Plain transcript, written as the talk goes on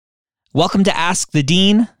Welcome to Ask the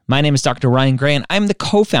Dean. My name is Dr. Ryan Grant. I'm the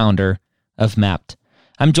co-founder of MAPT.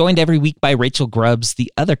 I'm joined every week by Rachel Grubbs,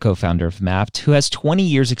 the other co-founder of MAPT, who has 20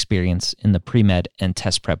 years experience in the pre-med and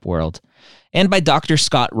test prep world, and by Dr.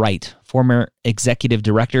 Scott Wright, former executive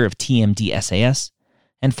director of TMD SAS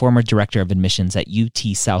and former director of admissions at UT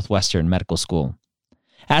Southwestern Medical School.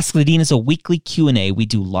 Ask the Dean is a weekly Q&A we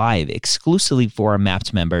do live exclusively for our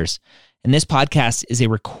MAPT members, and this podcast is a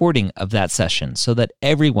recording of that session so that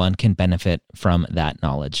everyone can benefit from that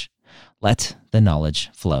knowledge. Let the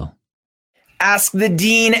knowledge flow. Ask the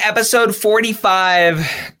Dean, episode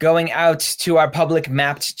 45, going out to our public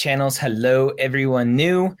MAPT channels. Hello, everyone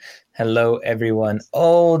new. Hello, everyone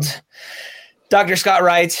old. Dr. Scott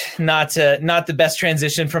Wright, not the best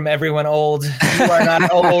transition from everyone old. You are not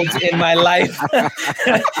old in my life.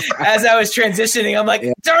 As I was transitioning, I'm like,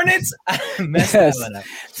 darn it. Yes.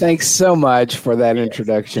 Thanks so much for that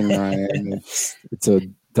introduction, Ryan. It's a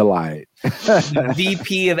delight.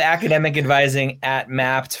 VP of Academic Advising at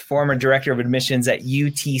MAPT, former Director of Admissions at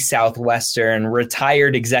UT Southwestern,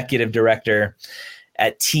 retired Executive Director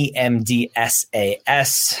at TMD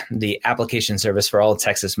SAS, the application service for all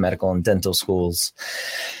Texas medical and dental schools.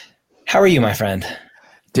 How are you, my friend?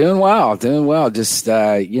 Doing well. Just,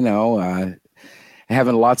 having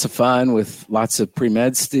lots of fun with lots of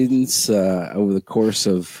pre-med students over the course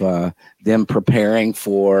of them preparing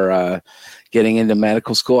for getting into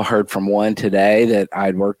medical school. I heard from one today that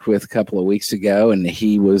I'd worked with a couple of weeks ago, and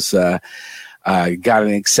he was got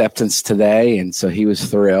an acceptance today, and so he was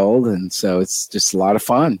thrilled, and so it's just a lot of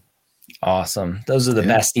fun. Awesome. Those are the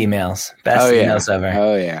best emails. Emails ever.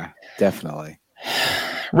 Oh, yeah, definitely.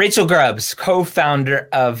 Rachel Grubbs, co-founder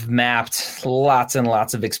of MAPT, lots and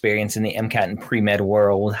lots of experience in the MCAT and pre-med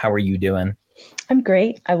world. How are you doing? I'm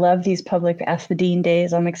great. I love these public Ask the Dean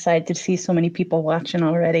days. I'm excited to see so many people watching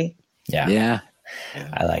already. Yeah.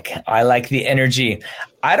 I like the energy.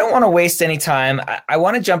 I don't want to waste any time. I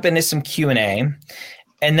want to jump into some Q&A,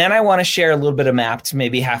 and then I want to share a little bit of MAPT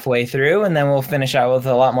maybe halfway through, and then we'll finish out with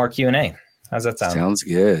a lot more Q&A. How's that sound? Sounds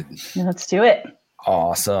good. Let's do it.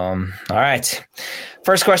 Awesome. All right.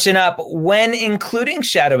 First question up. When including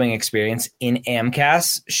shadowing experience in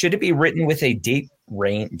AMCAS, should it be written with a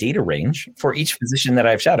data range for each physician that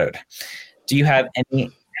I've shadowed? Do you have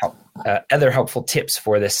any other helpful tips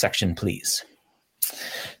for this section, please?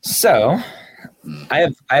 So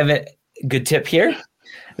I have a good tip here.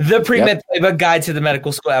 The Premed Playbook Guide to the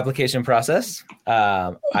Medical School Application Process.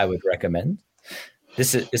 I would recommend.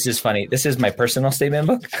 This is funny. This is my personal statement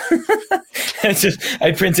book.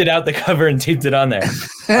 I printed out the cover and taped it on there.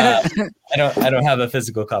 I don't have a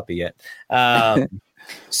physical copy yet.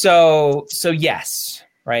 So yes,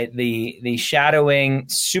 right. The shadowing,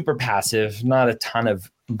 super passive, not a ton of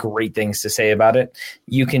great things to say about it.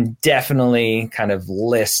 You can definitely kind of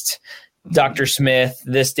list Dr. Smith,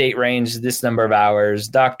 this date range, this number of hours,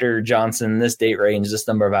 Dr. Johnson, this date range, this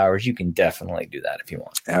number of hours. You can definitely do that if you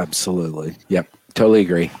want. Absolutely. Yep. Totally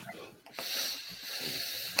agree.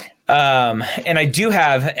 And I do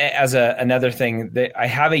have, as another thing, that I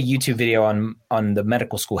have a YouTube video on the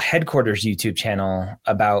medical school headquarters YouTube channel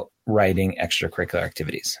about writing extracurricular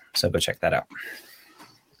activities. So go check that out.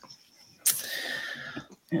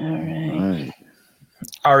 All right.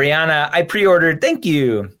 Ariana, I pre-ordered. Thank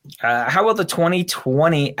you. How will the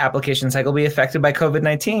 2020 application cycle be affected by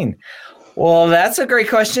COVID-19? Well, that's a great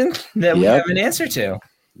question that we have an answer to.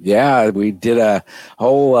 Yeah, we did a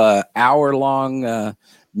whole hour-long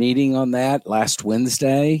meeting on that last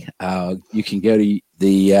Wednesday. You can go to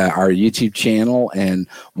our YouTube channel and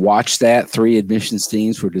watch that. 3 admissions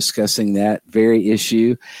teams were discussing that very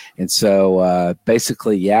issue. And so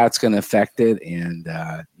basically, it's going to affect it, and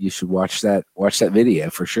you should watch that video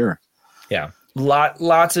for sure. Yeah.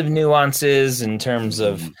 Lots of nuances in terms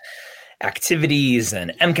of activities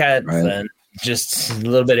and MCATs and just a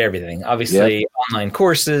little bit of everything. Obviously, online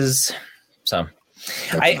courses. So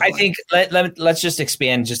I think let's just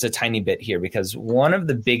expand just a tiny bit here, because one of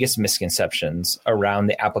the biggest misconceptions around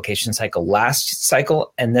the application cycle, last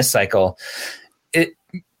cycle and this cycle, it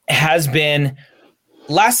has been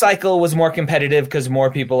last cycle was more competitive because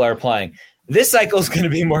more people are applying. This cycle is going to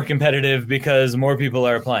be more competitive because more people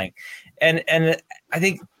are applying. And I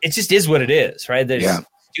think it just is what it is, right?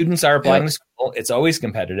 Students are applying to school. It's always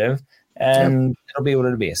competitive, and it'll be what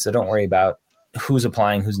it'll be. So don't worry about who's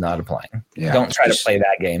applying, who's not applying. Yeah, don't try to play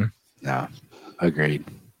that game. No, agreed.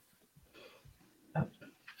 All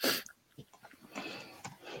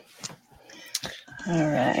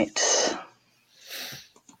right.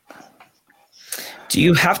 Do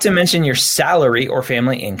you have to mention your salary or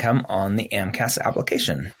family income on the AMCAS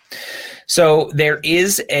application? So there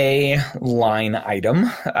is a line item,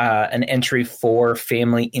 an entry for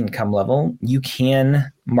family income level. You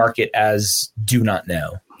can mark it as do not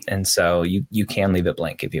know. And so you can leave it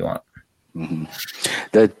blank if you want. Mm-hmm.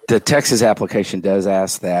 The Texas application does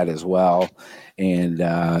ask that as well. And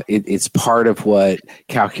it's part of what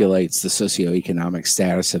calculates the socioeconomic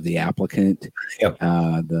status of the applicant. Yep.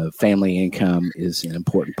 The family income is an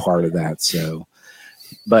important part of that. So,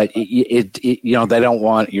 but it they don't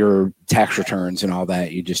want your tax returns and all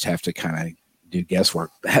that. You just have to kind of do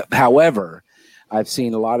guesswork. However, I've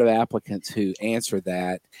seen a lot of applicants who answer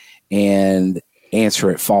that and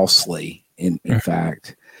answer it falsely. In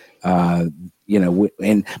fact. And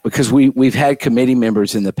because we've had committee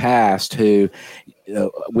members in the past who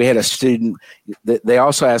we had a student that they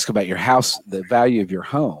also ask about your house, the value of your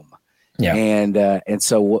home. Yeah. And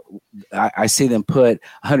so I see them put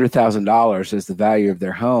 $100,000 as the value of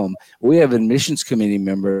their home. We have admissions committee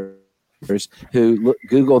members who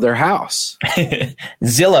Google their house.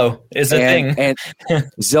 Zillow is a thing. And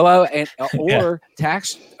Zillow or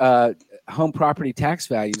tax home property tax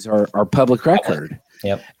values are public record.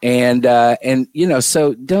 Yep. And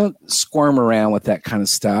so don't squirm around with that kind of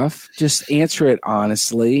stuff. Just answer it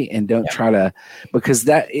honestly and don't try to, because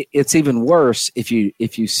it's even worse if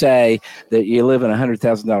you say that you live in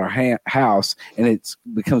 $100,000 house and it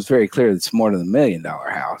becomes very clear that it's more than $1 million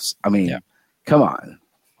house. I mean, come on.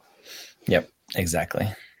 Yep, exactly.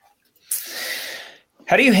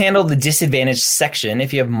 How do you handle the disadvantaged section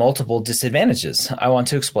if you have multiple disadvantages? I want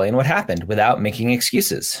to explain what happened without making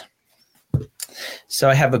excuses. So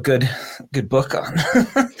I have a good book on.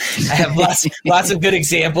 I have lots of good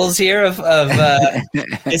examples here of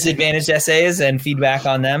disadvantaged essays and feedback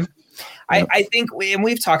on them. I think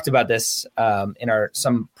we've talked about this in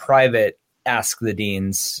some private Ask the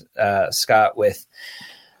Deans, Scott, with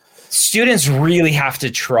students really have to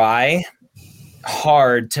try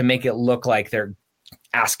hard to make it look like they're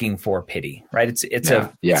asking for pity, right? It's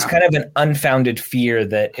kind of an unfounded fear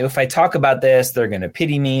that if I talk about this, they're going to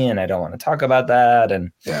pity me, and I don't want to talk about that.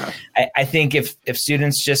 And I think if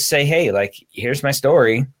students just say, "Hey, like here's my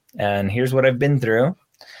story, and here's what I've been through,"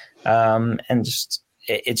 and just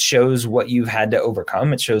it shows what you've had to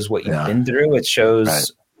overcome. It shows what you've been through. It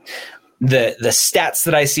shows the stats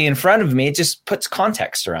that I see in front of me. It just puts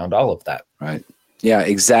context around all of that. Right. Yeah.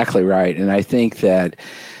 Exactly right. And I think that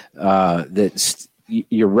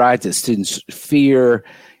you're right that students fear,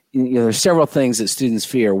 there's several things that students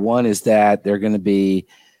fear. One is that they're going to be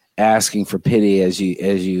asking for pity, as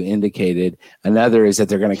you indicated. Another is that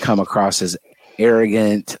they're going to come across as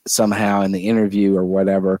arrogant somehow in the interview or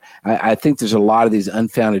whatever. I think there's a lot of these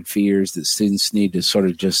unfounded fears that students need to sort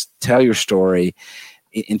of just tell your story.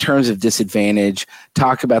 In terms of disadvantage,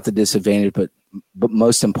 talk about the disadvantage, but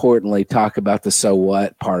most importantly, talk about the so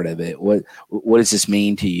what part of it. What does this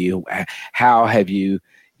mean to you? How have you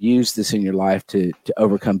used this in your life to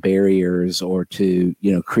overcome barriers or to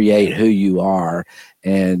create who you are?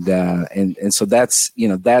 And so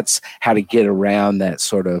that's how to get around that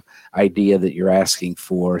sort of idea that you're asking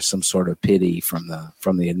for some sort of pity from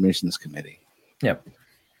the admissions committee. Yep.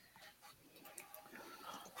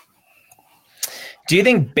 Do you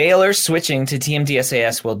think Baylor switching to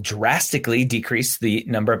TMDSAS will drastically decrease the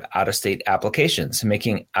number of out-of-state applications,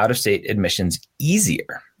 making out-of-state admissions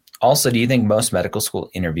easier? Also, do you think most medical school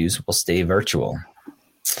interviews will stay virtual?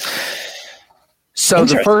 So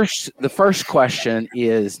the first question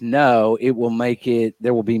is no, it will make it,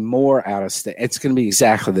 there will be more out-of-state. It's going to be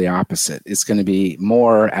exactly the opposite. It's going to be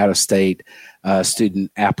more out-of-state student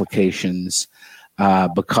applications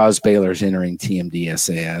because Baylor's entering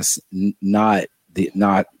TMDSAS, not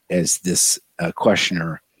as this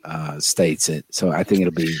questioner states it. So I think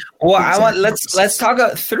it'll be let's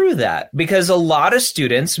talk through that, because a lot of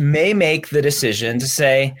students may make the decision to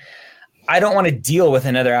say, I don't want to deal with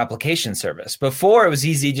another application service. Before it was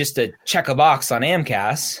easy just to check a box on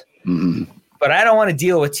AMCAS, but I don't want to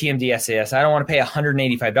deal with TMDSAS. I don't want to pay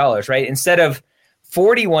 $185, right? Instead of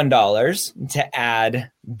 $41 to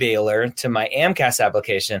add Baylor to my AMCAS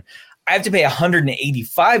application, I have to pay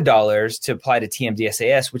 $185 to apply to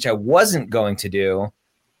TMDSAS, which I wasn't going to do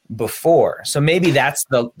before. So maybe that's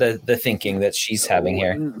the thinking that she's having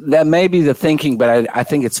here. That may be the thinking, but I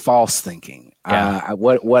think it's false thinking. Yeah.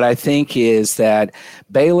 What I think is that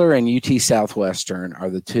Baylor and UT Southwestern are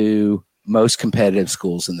the two most competitive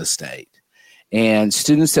schools in the state, and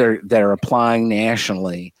students that are applying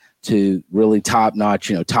nationally to really top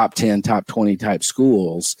notch, top 10, top 20 type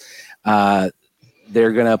schools,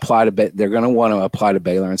 they're going to apply to they're going to want to apply to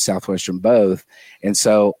Baylor and Southwestern both. And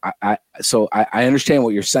so I understand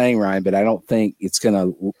what you're saying, Ryan, but I don't think it's going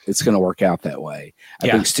to work out that way. I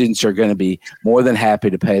think students are going to be more than happy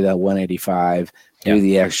to pay the $185, do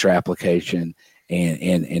the extra application,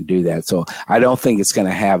 and do that. So I don't think it's going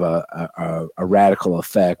to have a radical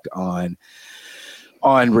effect on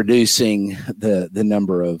reducing the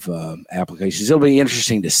number of applications. It'll be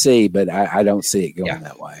interesting to see, but I don't see it going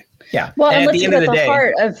that way. Yeah. Well, and at the end of the day,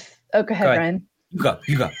 heart of. Oh, go ahead, Ryan. You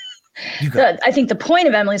go. I think the point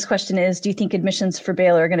of Emily's question is, do you think admissions for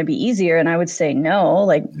Baylor are going to be easier? And I would say no.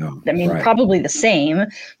 Probably the same.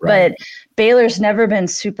 But Baylor's never been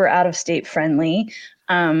super out-of-state friendly.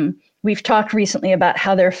 We've talked recently about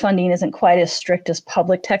how their funding isn't quite as strict as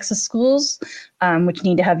public Texas schools, which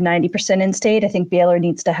need to have 90% in-state. I think Baylor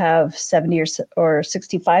needs to have 70 or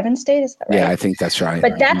 65 in-state. Is that right? Yeah, I think that's right.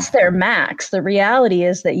 But that's their max. The reality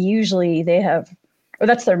is that usually they have, or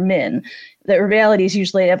that's their min. The reality is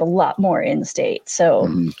usually they have a lot more in-state.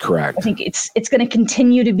 So correct. I think it's going to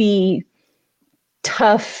continue to be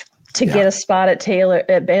tough to get a spot at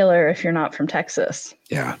Baylor if you're not from Texas.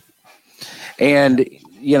 Yeah. And,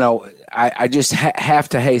 I just have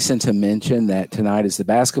to hasten to mention that tonight is the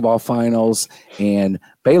basketball finals, and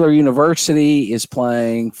Baylor University is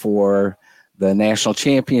playing for the national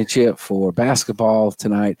championship for basketball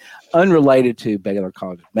tonight, unrelated to Baylor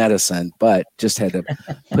College of Medicine, but just had to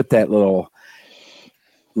put that little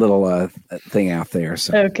thing out there.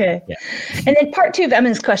 So okay. Yeah. And then part 2 of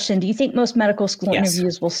Emma's question, do you think most medical school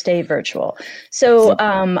interviews will stay virtual? So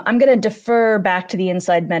I'm going to defer back to the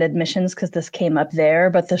Inside Med admissions because this came up there,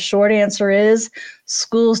 but the short answer is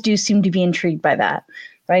schools do seem to be intrigued by that,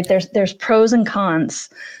 right? There's pros and cons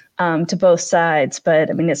to both sides, but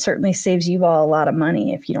I mean, it certainly saves you all a lot of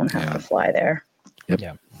money if you don't have to fly there. Yep.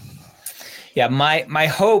 Yeah. Yeah, my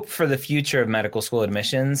hope for the future of medical school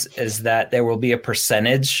admissions is that there will be a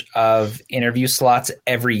percentage of interview slots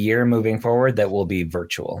every year moving forward that will be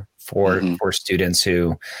virtual for students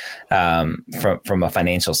who, from a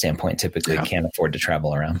financial standpoint, typically can't afford to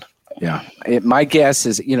travel around. Yeah, my guess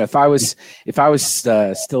is, if I was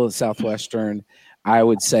still at Southwestern, I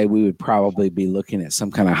would say we would probably be looking at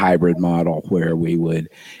some kind of hybrid model where we would,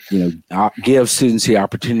 give students the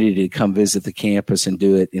opportunity to come visit the campus and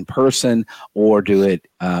do it in person or do it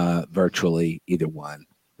virtually, either one.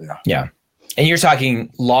 Yeah. And you're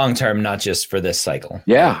talking long-term, not just for this cycle.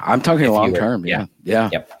 Yeah, I'm talking long-term. Yeah.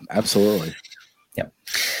 Yep. Absolutely. Yep.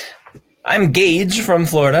 I'm Gage from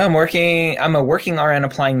Florida. I'm a working RN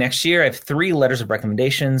applying next year. I have 3 letters of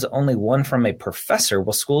recommendations, only one from a professor.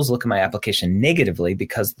 Will schools look at my application negatively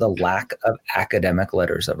because of the lack of academic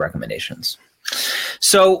letters of recommendations?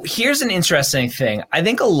 So here's an interesting thing. I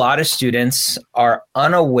think a lot of students are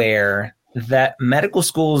unaware that medical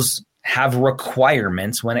schools have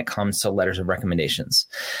requirements when it comes to letters of recommendations.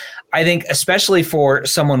 I think especially for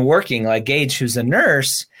someone working like Gage, who's a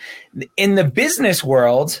nurse, in the business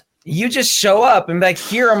world, you just show up and be like,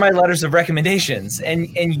 here are my letters of recommendations. And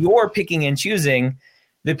you're picking and choosing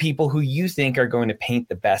the people who you think are going to paint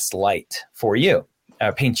the best light for you,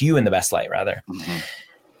 paint you in the best light, rather. Mm-hmm.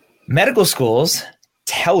 Medical schools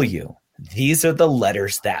tell you these are the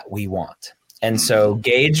letters that we want. And so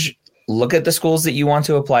Gage, look at the schools that you want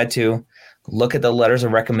to apply to, look at the letters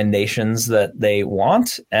of recommendations that they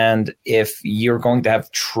want. And if you're going to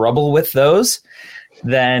have trouble with those,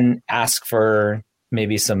 then ask for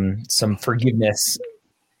maybe some forgiveness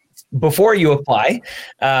before you apply,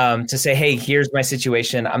 to say, hey, here's my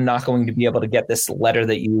situation. I'm not going to be able to get this letter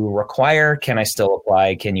that you require. Can I still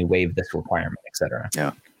apply? Can you waive this requirement, et cetera?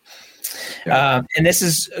 Yeah. And this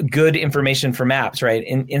is good information for MAPT, right?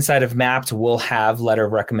 Inside of MAPT, we'll have letter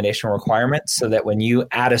of recommendation requirements so that when you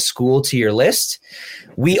add a school to your list,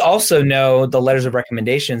 we also know the letters of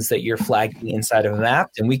recommendations that you're flagging inside of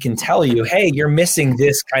MAPT, and we can tell you, hey, you're missing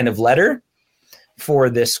this kind of letter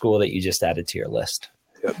for this school that you just added to your list.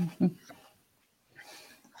 Yep.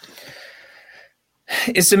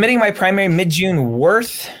 Is submitting my primary mid-June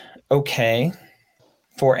worth okay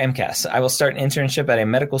for MCAS? I will start an internship at a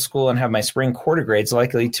medical school and have my spring quarter grades,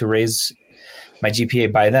 likely to raise my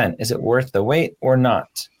GPA by then. Is it worth the wait or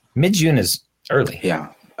not? Mid-June is early. Yeah.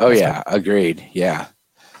 Oh, yeah. Agreed. Yeah.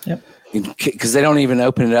 Yep. Because they don't even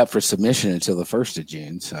open it up for submission until the 1st of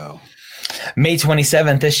June. So May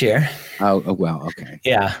 27th this year. Oh well. Okay.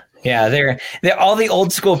 Yeah. Yeah, they're all the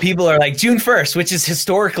old school people are like June 1st, which has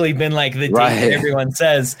historically been like the date that everyone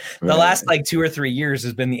says. The last like 2 or 3 years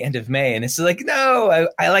has been the end of May, and it's like, no,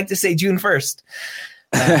 I like to say June 1st.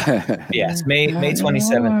 Yes, May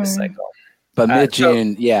 27th this cycle. But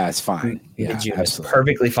mid-June, it's fine. Yeah, mid-June is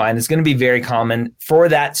perfectly fine. It's going to be very common for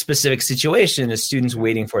that specific situation as students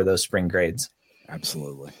waiting for those spring grades.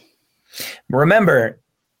 Absolutely. Remember,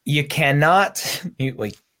 you cannot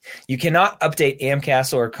update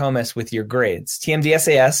AMCAS or COMIS with your grades.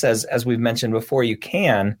 TMDSAS, as we've mentioned before, you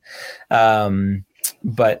can, but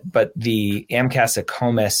the AMCAS and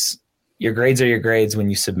COMIS, your grades are your grades when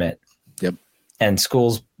you submit. Yep. And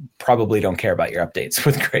schools probably don't care about your updates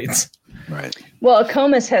with grades. Right. Well,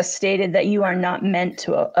 COMIS has stated that you are not meant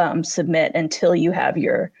to submit until you have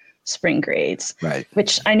your spring grades, right?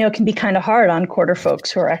 Which I know can be kind of hard on quarter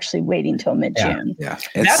folks who are actually waiting till mid-June. Yeah.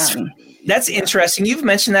 That's interesting. You've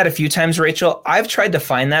mentioned that a few times, Rachel. I've tried to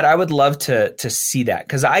find that. I would love to see that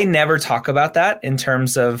because I never talk about that in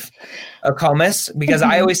terms of a COMIS because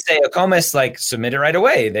I always say a COMIS, like submit it right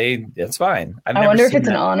away. That's fine. I wonder if it's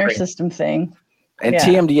an honor system thing. And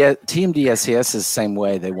TMDSCS is the same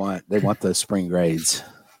way. They want those spring grades.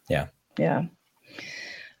 Yeah. Yeah.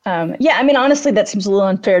 I mean, honestly, that seems a little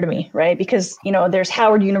unfair to me, right? Because, there's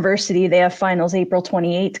Howard University. They have finals April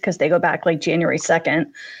 28th because they go back like January 2nd.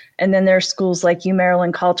 And then there's schools like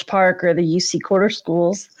UMaryland College Park or the UC quarter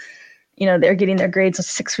schools. They're getting their grades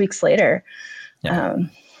 6 weeks later. Yeah.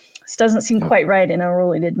 This doesn't seem quite right in a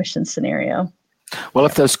rolling admission scenario. Well,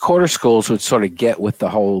 if those quarter schools would sort of get with the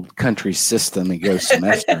whole country system and go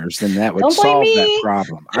semesters, then that would solve that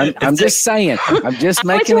problem. I'm just saying. I'm just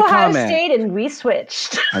making a comment. Ohio State and we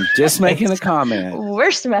switched. I'm just making a comment.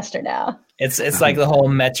 We're semester now. It's like the whole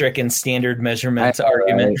metric and standard measurement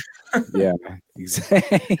argument. Right. Yeah,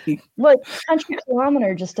 exactly. Look, country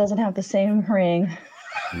kilometer just doesn't have the same ring.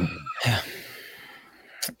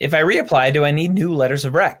 If I reapply, do I need new letters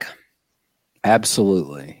of rec?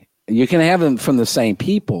 Absolutely. You can have them from the same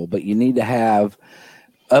people, but you need to have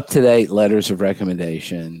up-to-date letters of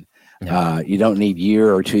recommendation. Yeah. You don't need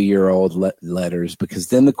year or 2-year-old letters because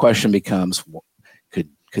then the question becomes,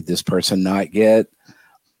 could this person not get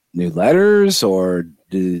new letters, or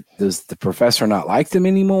does the professor not like them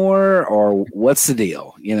anymore, or what's the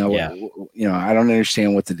deal? I don't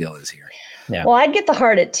understand what the deal is here. Yeah. Well, I'd get the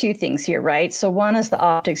heart at two things here, right? So one is the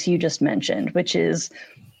optics you just mentioned, which is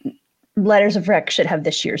letters of rec should have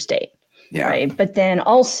this year's date, right? But then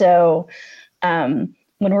also, when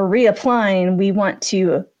we're reapplying, we want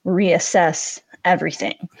to reassess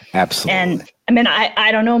everything. Absolutely. And I mean,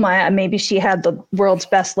 I don't know, Maya, maybe she had the world's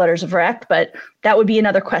best letters of rec, but that would be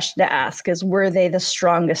another question to ask is, were they the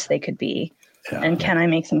strongest they could be? Yeah. And can I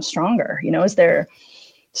make them stronger? Is there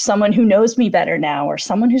someone who knows me better now or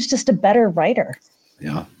someone who's just a better writer?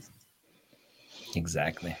 Yeah,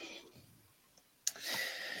 exactly.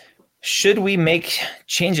 Should we make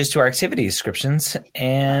changes to our activity descriptions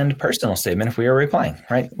and personal statement if we are reapplying,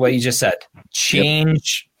 right? What you just said,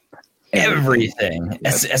 change everything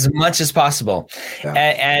as much as possible. Yeah.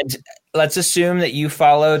 And let's assume that you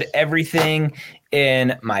followed everything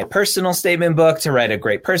in my personal statement book to write a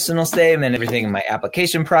great personal statement, everything in my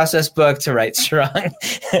application process book to write strong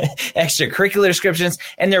extracurricular descriptions,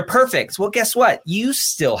 and they're perfect. Well, guess what? You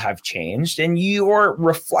still have changed, and your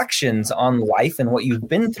reflections on life and what you've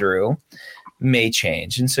been through may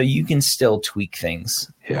change. And so you can still tweak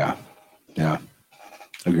things. Yeah.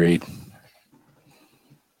 Agreed.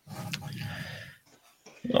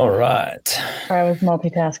 All right. I was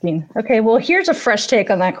multitasking. Okay, well, here's a fresh take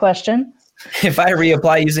on that question. If I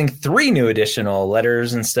reapply using 3 new additional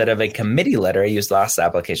letters instead of a committee letter I used last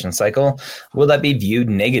application cycle, will that be viewed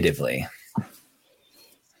negatively?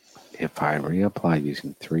 If I reapply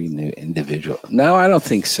using 3 new individual, no, I don't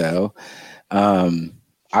think so.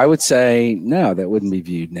 I would say no, that wouldn't be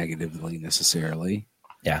viewed negatively necessarily.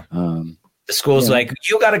 Yeah. The school's like,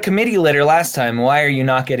 you got a committee letter last time. Why are you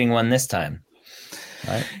not getting one this time?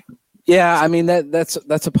 Right. Yeah, I mean that's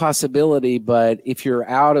a possibility, but if you're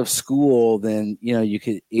out of school, then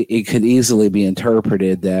it could easily be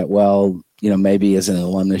interpreted that maybe as an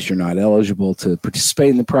alumnus you're not eligible to participate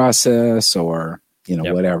in the process or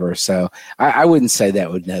whatever. So I wouldn't say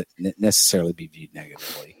that would necessarily be viewed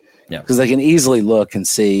negatively. Yeah, because they can easily look and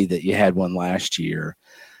see that you had one last year.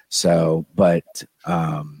 So, but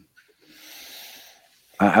I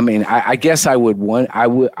mean, I guess I would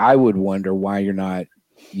wonder why you're not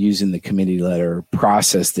using the committee letter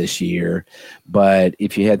process this year. But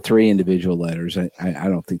if you had 3 individual letters, I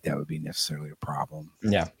don't think that would be necessarily a problem.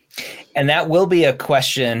 Yeah. And that will be a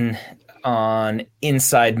question on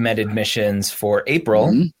Inside Med Admissions for April.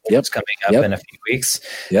 Mm-hmm. Yep. It's coming up in a few weeks,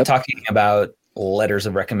 talking about letters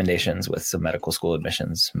of recommendations with some medical school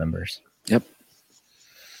admissions members. Yep.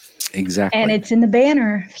 Exactly. And it's in the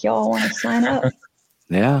banner if y'all want to sign up.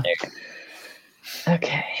 Yeah.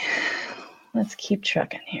 Okay. Let's keep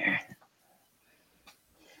trucking here.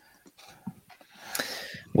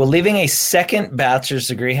 Will leaving a second bachelor's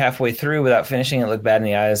degree halfway through without finishing it look bad in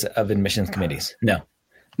the eyes of admissions committees? No.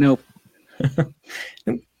 Nope.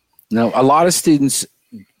 No, a lot of students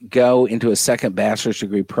go into a second bachelor's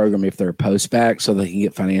degree program if they're a post-bac so they can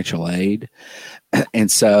get financial aid. And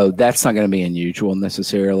so that's not going to be unusual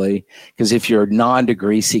necessarily, because if you're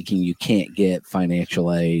non-degree seeking, you can't get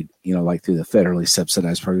financial aid, like through the federally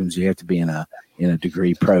subsidized programs. You have to be in a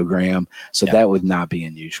degree program. So that would not be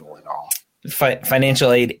unusual at all.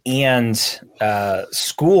 Financial aid and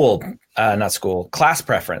class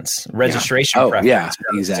preference, registration preference. Yeah,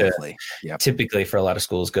 exactly. Typically for a lot of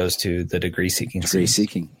schools goes to the degree seeking. Degree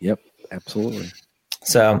seeking. Yep, absolutely.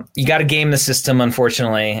 So you got to game the system,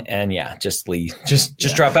 unfortunately. And just leave, just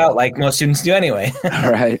drop out like most students do anyway.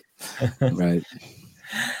 Right.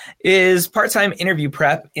 Is part-time interview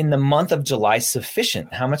prep in the month of July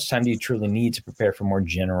sufficient? How much time do you truly need to prepare for more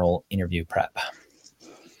general interview prep?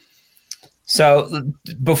 So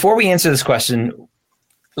before we answer this question,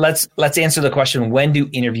 let's answer the question, when do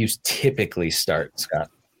interviews typically start, Scott?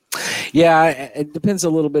 Yeah, it depends a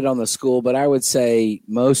little bit on the school, but I would say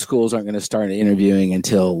most schools aren't going to start interviewing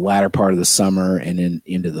until latter part of the summer and then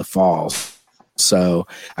into the fall. So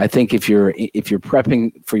I think if you're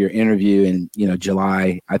prepping for your interview in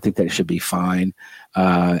July, I think that should be fine.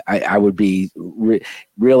 I would be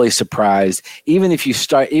really surprised even if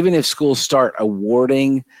schools start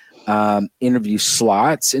awarding interview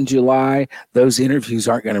slots in July. Those interviews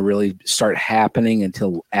aren't going to really start happening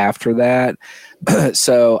until after that.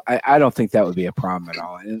 So I don't think that would be a problem at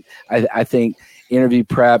all. And I think interview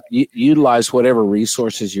prep, utilize whatever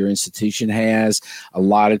resources your institution has. A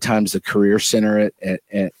lot of times the Career Center at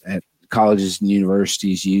colleges and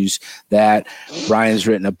universities use that. Brian's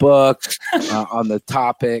written a book on the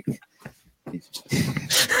topic.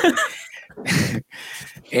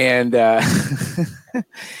 And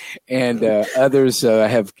others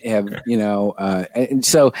have and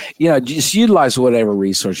so just utilize whatever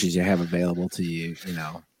resources you have available to you,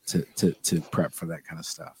 to prep for that kind of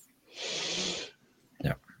stuff.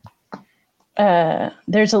 Yeah.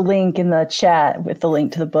 There's a link in the chat with the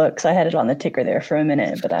link to the books. I had it on the ticker there for a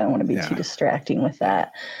minute, but I don't want to be too distracting with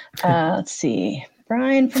that. Let's see.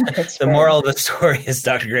 Brian from Pittsburgh. The moral of the story is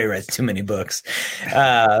Dr. Gray writes too many books.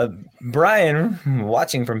 Brian,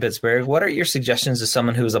 watching from Pittsburgh, what are your suggestions to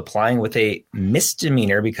someone who is applying with a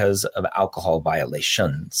misdemeanor because of alcohol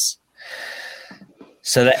violations?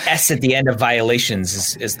 So the S at the end of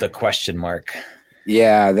violations is the question mark.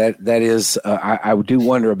 Yeah, that is. I do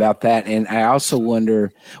wonder about that, and I also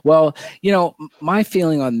wonder. Well, my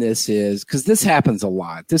feeling on this is, because this happens a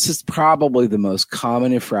lot. This is probably the most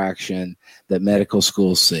common infraction that medical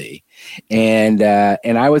schools see, and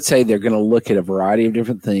I would say they're going to look at a variety of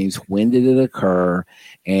different things. When did it occur,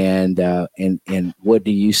 and what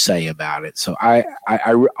do you say about it? So I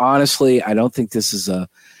honestly, I don't think this is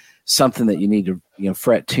something that you need to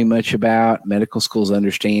fret too much about. Medical schools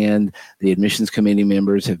understand. The admissions committee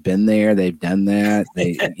members have been there. They've done that.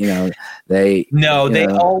 They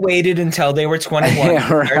all waited until they were 21 to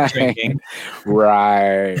start drinking.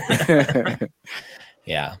 Right.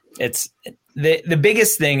 Yeah, it's the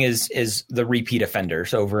biggest thing is the repeat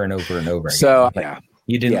offenders over and over and over again. So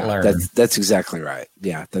you didn't learn. That's exactly right.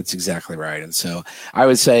 Yeah, that's exactly right. And so I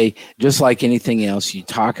would say, just like anything else, you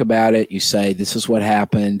talk about it. You say, this is what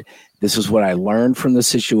happened. This is what I learned from the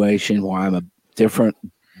situation, why I'm a different,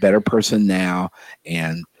 better person now.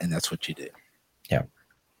 And that's what you do. Yeah.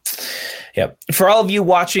 Yep. For all of you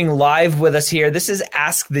watching live with us here, this is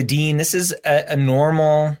Ask the Dean. This is a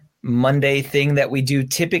normal Monday thing that we do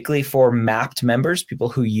typically for Mapped members, people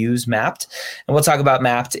who use Mapped. And we'll talk about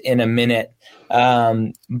Mapped in a minute.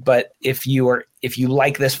 But if you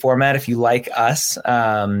like this format, if you like us,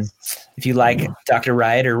 if you like Dr.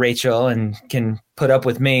 Wright or Rachel and can put up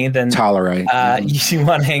with me, then tolerate. You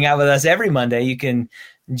want to hang out with us every Monday, you can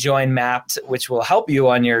join Mapped, which will help you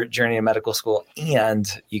on your journey to medical school. And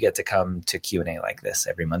you get to come to Q&A like this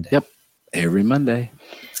every Monday. Yep. Every Monday.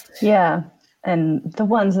 Yeah. And the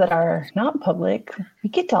ones that are not public,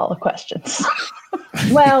 we get to all the questions.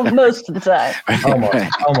 Well, most of the time.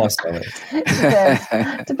 Almost always.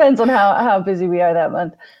 Depends on how busy we are that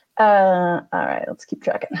month. All right, let's keep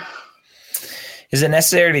tracking. Is it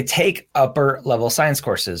necessary to take upper level science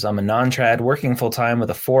courses? I'm a non-trad working full-time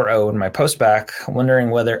with a 4.0 in my post-bac,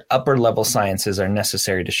 wondering whether upper level sciences are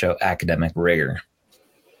necessary to show academic rigor.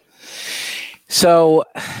 So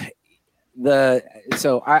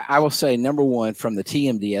So I will say, number one, from the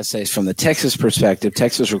TMD essays, from the Texas perspective,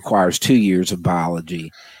 Texas requires 2 years of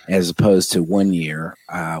biology as opposed to 1 year,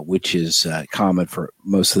 which is common for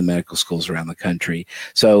most of the medical schools around the country.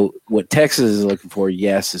 So what Texas is looking for,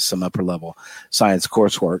 yes, is some upper level science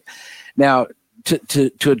coursework. Now,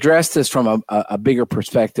 to address this from a bigger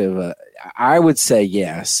perspective, I would say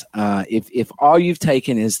yes. If all you've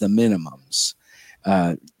taken is the minimums,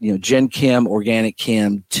 Gen Chem, Organic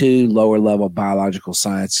Chem, 2 lower level biological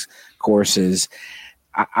science courses,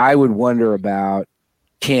 I would wonder about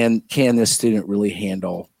can this student really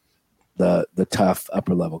handle the tough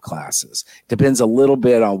upper level classes. Depends a little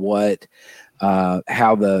bit on what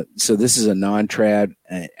so this is a non-trad.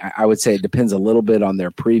 I would say it depends a little bit on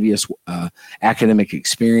their previous academic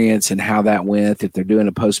experience and how that went. If they're doing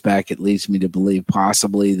a post-bac, it leads me to believe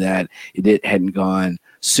possibly that it hadn't gone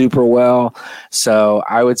super well. So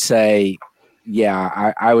I would say,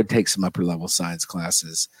 yeah, I would take some upper level science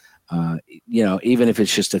classes, even if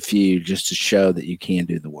it's just a few, just to show that you can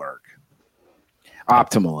do the work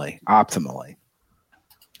optimally.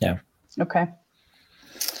 Yeah. Okay.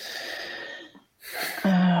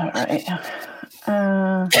 All right.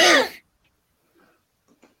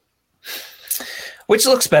 Which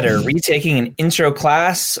looks better, retaking an intro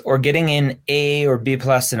class or getting an A or B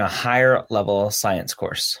plus in a higher level science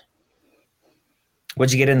course?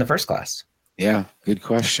 What'd you get in the first class? Yeah, good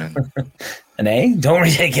question. An A? Don't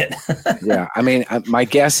retake it. Yeah, I mean, my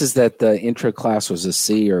guess is that the intro class was a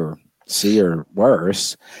C or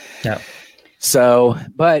worse. Yeah. So,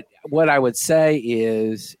 but what I would say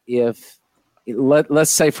is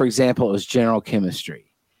let's say, for example, it was general chemistry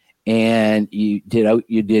and you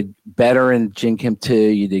did better in Gen Chem 2,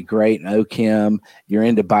 you did great in OChem, you're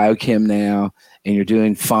into biochem now and you're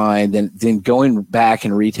doing fine, then going back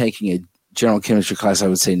and retaking a general chemistry class, I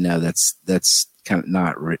would say, no, that's kind of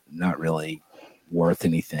not really worth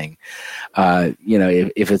anything.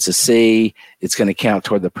 If it's a C, it's going to count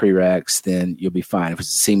toward the prereqs, then you'll be fine. If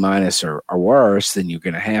it's a C minus or worse, then you're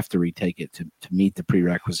going to have to retake it to meet the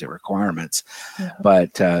prerequisite requirements. Yeah.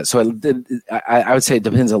 But so I would say it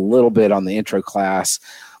depends a little bit on the intro class,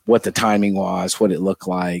 what the timing was, what it looked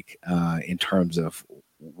like in terms of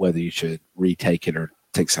whether you should retake it or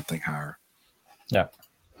take something higher. Yeah.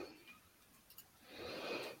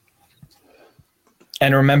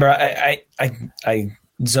 And remember, I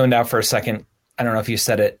zoned out for a second. I don't know if you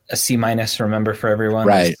said it, a C minus, remember, for everyone?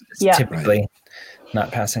 Right. Yeah. Typically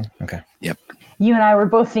not passing. Okay. Yep. You and I were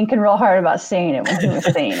both thinking real hard about saying it when he was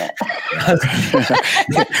saying it.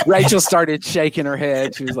 Rachel started shaking her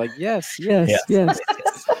head. She was like, yes.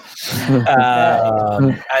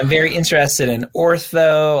 I'm very interested in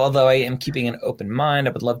ortho, although I am keeping an open mind.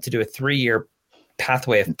 I would love to do a 3-year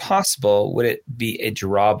pathway if possible. Would it be a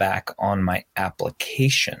drawback on my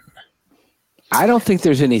application? I don't think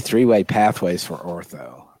there's any 3-way pathways for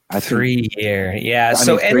ortho. 3-year, yeah.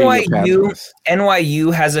 So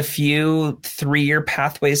NYU has a few 3-year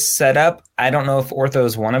pathways set up. I don't know if ortho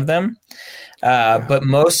is one of them, but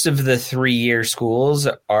most of the 3-year schools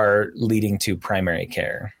are leading to primary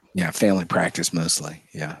care. Yeah, family practice mostly.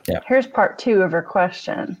 Yeah. Here's part 2 of her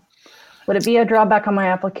question. Would it be a drawback on my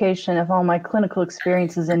application if all my clinical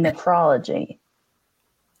experience is in nephrology?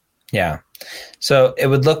 Yeah. So it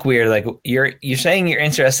would look weird. Like you're saying you're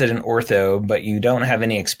interested in ortho, but you don't have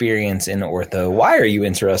any experience in ortho. Why are you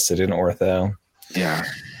interested in ortho? Yeah.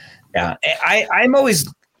 Yeah. I'm always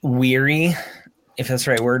weary, if that's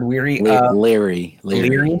the right word, weary.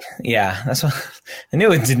 Leery. Yeah. That's what I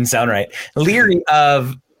knew. It didn't sound right. Leery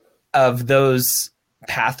of those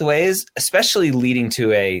pathways, especially leading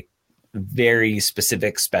to a very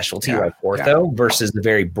specific specialty like ortho versus the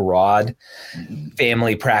very broad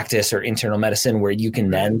family practice or internal medicine where you can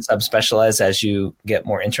then subspecialize as you get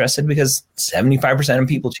more interested, because 75% of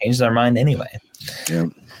people change their mind anyway. Yeah.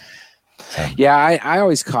 Yeah. I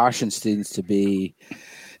always caution students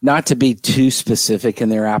not to be too specific in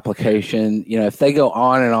their application. If they go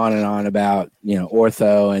on and on and on about,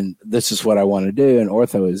 ortho and this is what I want to do and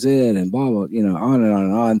ortho is it and blah, blah, on and on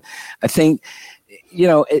and on. I think,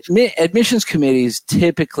 admissions committees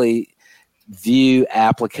typically view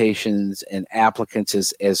applications and applicants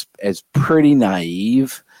as pretty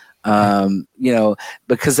naive,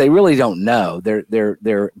 because they really don't know.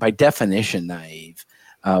 They're by definition naive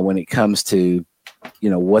when it comes to,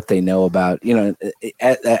 what they know about,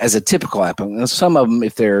 as a typical applicant. Some of them,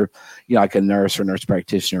 if they're, like a nurse or nurse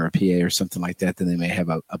practitioner or a PA or something like that, then they may have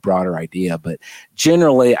a broader idea. But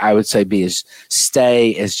generally, I would say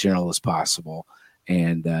stay as general as possible.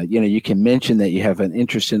 And, you can mention that you have an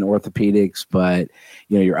interest in orthopedics, but,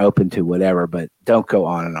 you're open to whatever, but don't go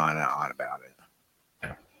on and on and on about it.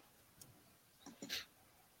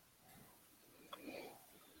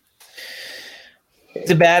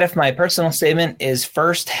 Is it bad if my personal statement is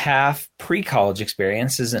first half pre-college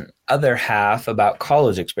experiences and other half about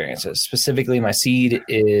college experiences? Specifically, my seed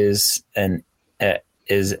is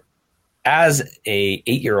as a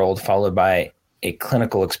 8-year-old followed by a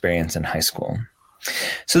clinical experience in high school.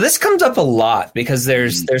 So this comes up a lot because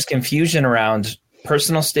there's confusion around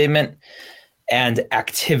personal statement and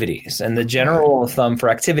activities. And the general rule of thumb for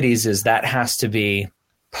activities is that has to be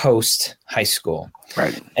post high school.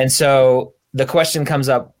 Right. And so the question comes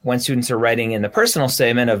up when students are writing in the personal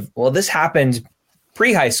statement of, well, this happened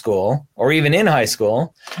pre-high school or even in high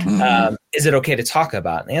school. Is it okay to talk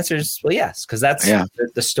about? And the answer is, well, yes, because that's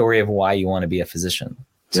the story of why you want to be a physician.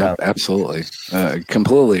 So. Yeah, absolutely.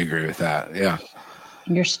 Completely agree with that. Yeah.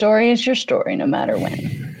 Your story is your story, no matter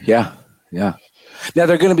when. Yeah. Yeah. Now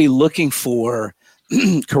they're going to be looking for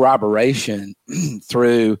corroboration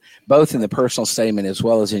through both in the personal statement as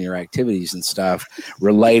well as in your activities and stuff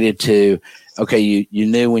related to, okay, you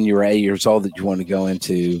knew when you were 8 years old that you wanted to go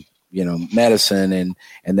into, medicine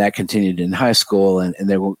and that continued in high school and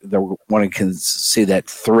they want to see that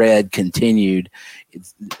thread continued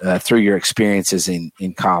through your experiences in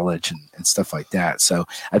college and stuff like that. So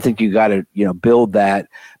I think you got to, build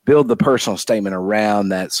the personal statement around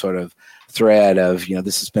that sort of thread of,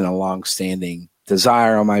 this has been a long-standing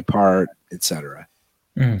desire on my part, et cetera.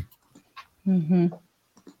 Mm-hmm.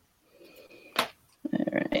 All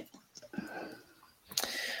right.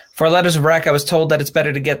 For letters of rec, I was told that it's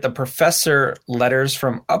better to get the professor letters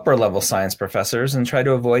from upper level science professors and try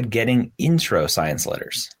to avoid getting intro science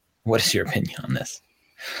letters. What is your opinion on this?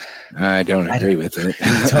 I don't agree with it.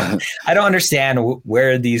 I don't understand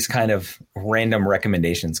where these kind of random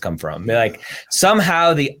recommendations come from. Like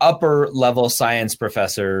somehow the upper level science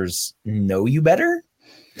professors know you better,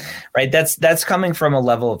 right? That's coming from a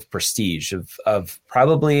level of prestige of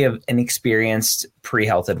probably an experienced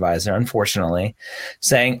pre-health advisor, unfortunately,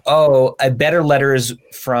 saying, oh, a better letter is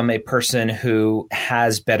from a person who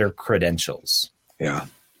has better credentials. Yeah.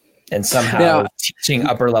 And somehow teaching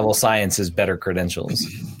upper level science is better credentials.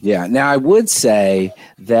 Yeah. Now I would say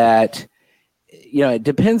that, it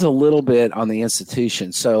depends a little bit on the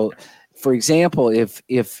institution. So for example, if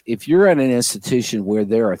you're at an institution where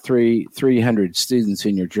there are 300 students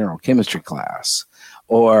in your general chemistry class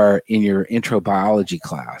or in your intro biology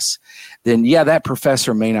class, then that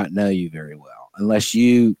professor may not know you very well unless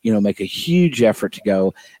you make a huge effort to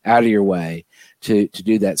go out of your way to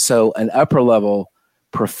do that. So an upper level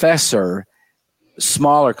professor,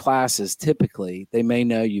 smaller classes, typically they may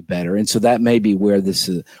know you better, and so that may be where this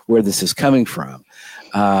is coming from.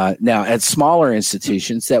 Now, at smaller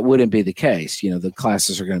institutions, that wouldn't be the case. The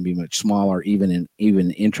classes are going to be much smaller, even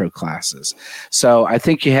intro classes. So I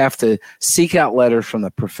think you have to seek out letters from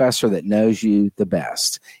the professor that knows you the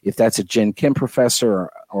best. If that's a Gen Chem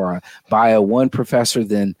professor or a Bio 1 professor,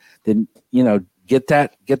 then get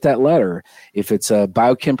that letter. If it's a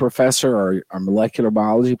biochem professor or a molecular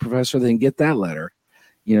biology professor, then get that letter.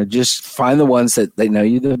 Just find the ones that they know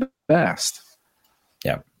you the best.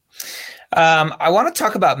 Yeah. I want to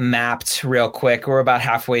talk about MAPT real quick. We're about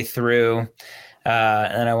halfway through,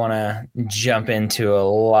 and I want to jump into a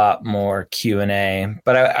lot more Q&A.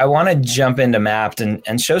 But I want to jump into MAPT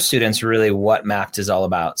and show students really what MAPT is all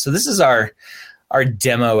about. So this is our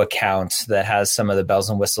demo account that has some of the bells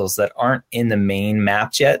and whistles that aren't in the main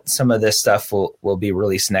MAPT yet. Some of this stuff will be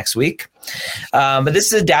released next week. But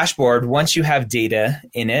this is a dashboard. Once you have data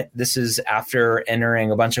in it, this is after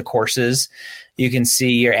entering a bunch of courses. You can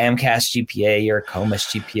see your AMCAS GPA, your COMAS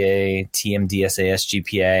GPA, TMDSAS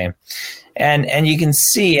GPA. And you can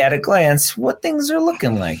see at a glance what things are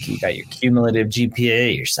looking like. You got your cumulative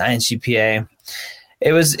GPA, your science GPA.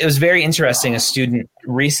 It was very interesting. A student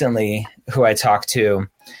recently who I talked to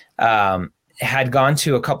had gone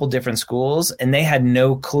to a couple different schools, and they had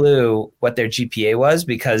no clue what their GPA was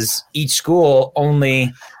because each school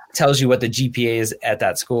only tells you what the GPA is at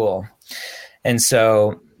that school. And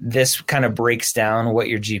so this kind of breaks down what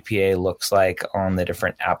your GPA looks like on the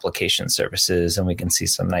different application services, and we can see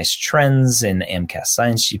some nice trends in AMCAS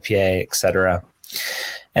science GPA, et cetera.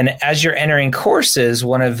 And as you're entering courses,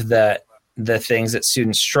 one of the things that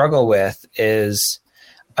students struggle with is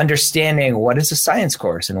understanding what is a science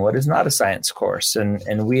course and what is not a science course.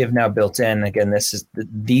 And we have now built in, again,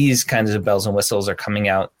 these kinds of bells and whistles are coming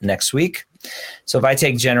out next week. So if I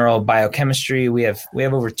take general biochemistry, we have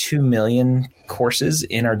over 2 million courses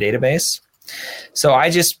in our database. So I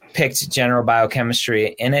just picked general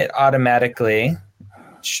biochemistry, and it automatically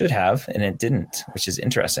should have, and it didn't, which is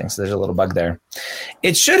interesting. So there's a little bug there.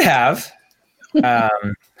 It should have.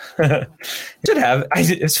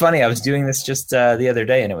 It's funny. I was doing this just the other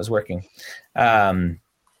day, and it was working. It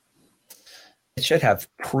it should have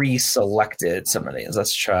pre-selected some of these.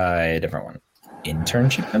 Let's try a different one.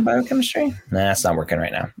 Internship in biochemistry? Nah, that's not working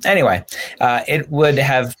right now. Anyway, it would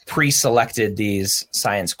have pre-selected these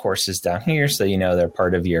science courses down here, so you know they're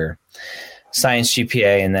part of your science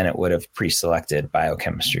GPA, and then it would have pre-selected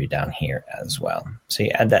biochemistry down here as well. So you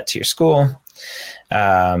add that to your school,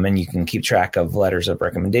 and you can keep track of letters of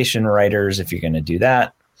recommendation writers if you're going to do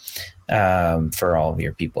that for all of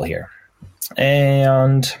your people here.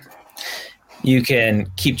 And you can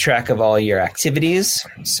keep track of all your activities.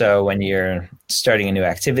 So when you're starting a new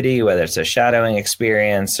activity, whether it's a shadowing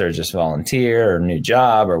experience or just volunteer or new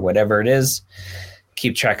job or whatever it is,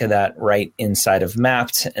 keep track of that right inside of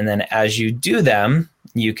Mapped. And then as you do them,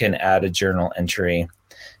 you can add a journal entry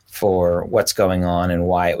for what's going on and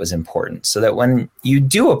why it was important, so that when you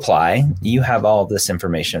do apply, you have all of this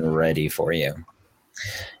information ready for you.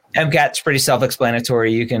 MCAT's pretty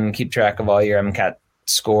self-explanatory. You can keep track of all your MCAT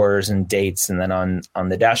scores and dates, and then on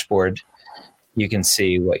the dashboard you can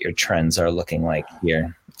see what your trends are looking like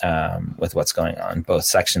here with what's going on, both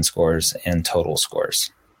section scores and total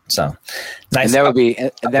scores. So nice. And that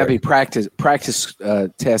would be practice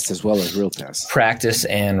test as well as real tests. Practice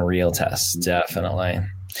and real tests, definitely.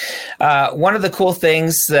 One of the cool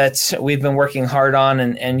things that we've been working hard on,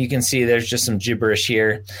 and you can see there's just some gibberish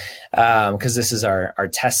here because this is our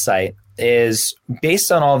test site, is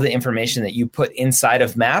based on all of the information that you put inside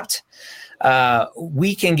of Mapped,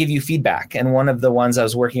 we can give you feedback. And one of the ones I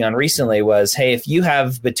was working on recently was, hey, if you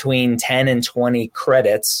have between 10 and 20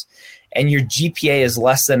 credits and your GPA is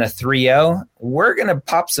less than a 3.0, we're going to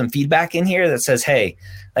pop some feedback in here that says, hey,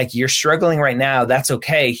 like you're struggling right now, that's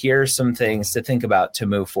okay. Here's some things to think about to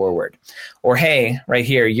move forward. Or, hey, right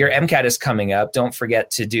here, your MCAT is coming up. Don't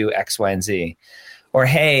forget to do X, Y, and Z. Or,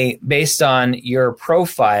 hey, based on your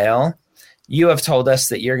profile, you have told us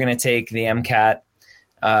that you're going to take the MCAT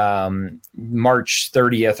March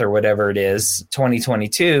 30th or whatever it is,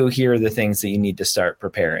 2022. Here are the things that you need to start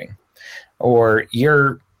preparing. Or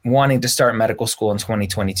you're wanting to start medical school in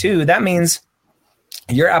 2022. That means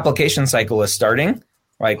your application cycle is starting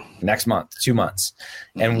like next month, 2 months.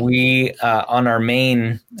 And we on our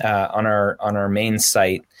main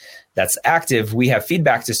site that's active, we have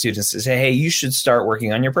feedback to students to say, hey, you should start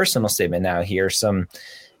working on your personal statement now. Here are some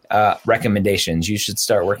recommendations. You should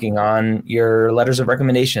start working on your letters of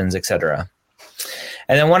recommendations, etc.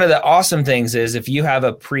 And then one of the awesome things is if you have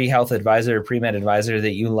a pre-health advisor or pre-med advisor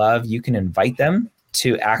that you love, you can invite them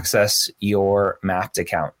to access your Mapped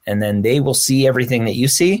account. And then they will see everything that you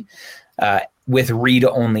see with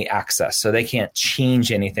read-only access. So they can't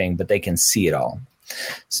change anything, but they can see it all.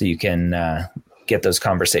 So you can get those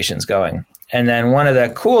conversations going. And then one of the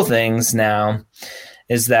cool things now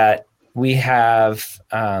is that we have,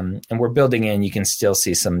 and we're building in, you can still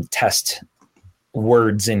see some test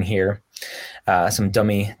words in here, some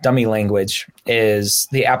dummy language, is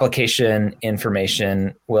the application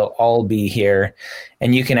information will all be here,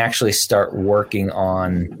 and you can actually start working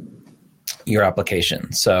on your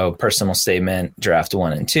application. So personal statement, draft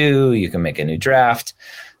 1 and 2, you can make a new draft,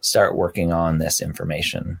 start working on this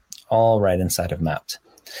information, all right inside of Mapped.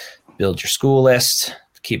 Build your school list,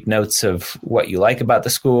 keep notes of what you like about the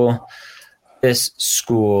school. This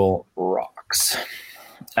school rocks.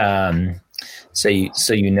 So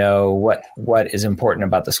you know what is important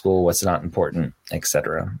about the school, what's not important,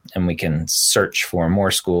 etc. And we can search for more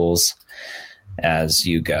schools as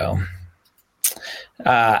you go.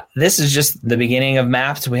 This is just the beginning of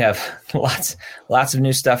Mapped. We have lots of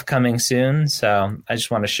new stuff coming soon. So I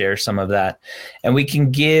just want to share some of that. And we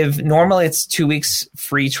can give, normally it's 2 weeks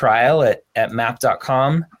free trial at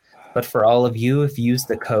mapped.com. But for all of you, if you use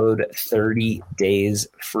the code 30 days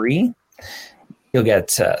free, you'll get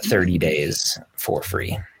 30 days for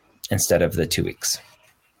free instead of the 2 weeks.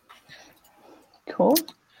 Cool.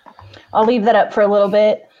 I'll leave that up for a little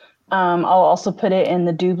bit. I'll also put it in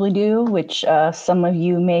the doobly-doo, which some of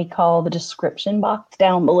you may call the description box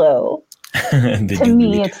down below. To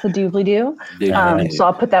me, it's the doobly-doo. So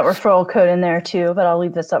I'll put that referral code in there too, but I'll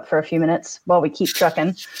leave this up for a few minutes while we keep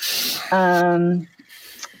trucking.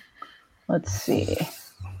 Let's see.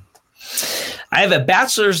 I have a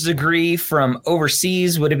bachelor's degree from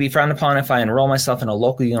overseas. Would it be frowned upon if I enroll myself in a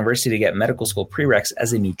local university to get medical school prereqs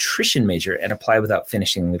as a nutrition major and apply without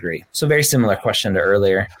finishing the degree? So very similar question to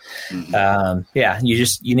earlier.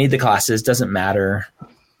 You need the classes. Doesn't matter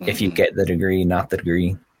if you get the degree, not the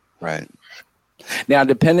degree. Right. Now,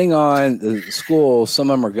 depending on the school, some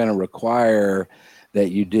of them are going to require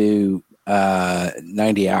that you do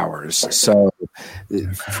 90 hours. So,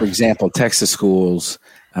 for example, Texas schools,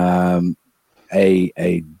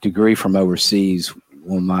 a degree from overseas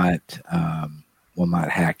will not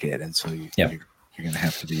hack it, and so you're going to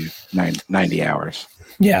have to do 90 hours.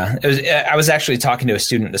 Yeah. I was actually talking to a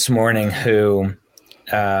student this morning who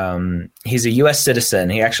he's a U.S. citizen.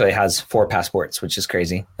 He actually has 4 passports, which is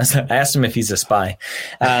crazy. I asked him if he's a spy.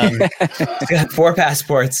 He's got 4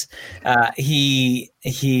 passports.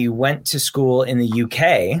 He went to school in the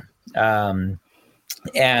UK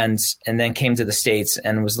and then came to the States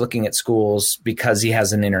and was looking at schools because he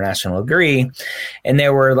has an international degree. And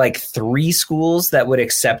there were like 3 schools that would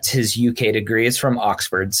accept his UK degree. It's from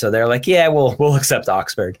Oxford. So they're like, yeah, we'll accept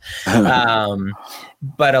Oxford.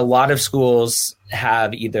 But a lot of schools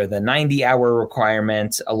have either the 90-hour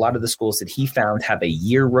requirement. A lot of the schools that he found have a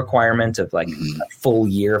year requirement of like a full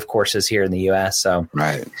year of courses here in the US. So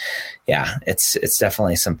right. Yeah, it's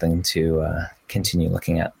definitely something to continue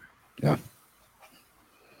looking at. Yeah.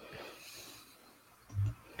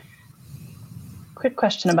 Quick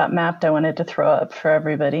question about MAPT I wanted to throw up for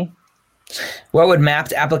everybody. What would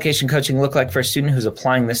MAPT application coaching look like for a student who's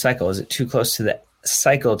applying this cycle? Is it too close to the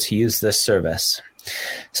cycle to use this service?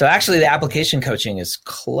 So actually the application coaching is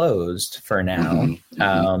closed for now,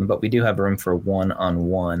 but we do have room for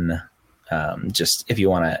one-on-one. Just if you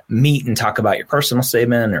want to meet and talk about your personal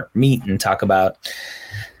statement or meet and talk about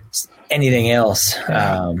anything else.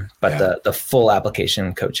 But the full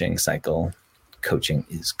application coaching cycle coaching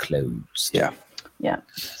is closed. Yeah. Yeah.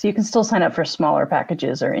 So you can still sign up for smaller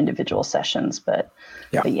packages or individual sessions, but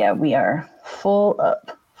we are full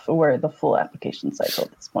up for the full application cycle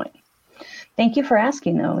at this point. Thank you for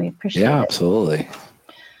asking, though. We appreciate it. Yeah, absolutely.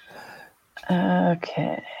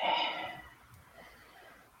 Okay.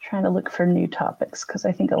 Trying to look for new topics because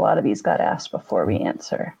I think a lot of these got asked before we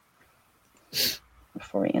answered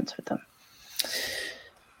them.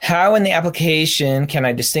 How in the application can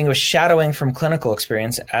I distinguish shadowing from clinical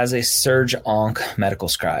experience as a Surg Onc medical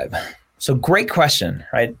scribe? So great question,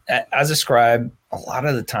 right? As a scribe, a lot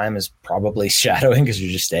of the time is probably shadowing because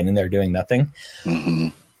you're just standing there doing nothing.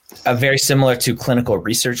 Very similar to clinical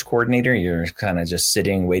research coordinator. You're kind of just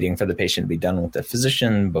sitting, waiting for the patient to be done with the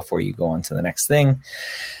physician before you go on to the next thing.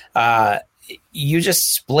 You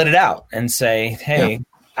just split it out and say, hey,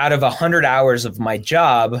 out of 100 hours of my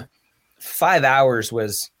job, 5 hours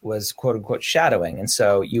was quote unquote shadowing. And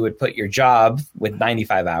so you would put your job with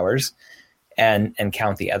 95 hours and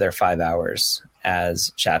count the other 5 hours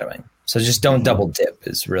as shadowing. So just don't double dip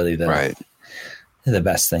is really the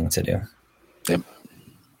best thing to do. Yep.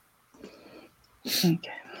 Okay.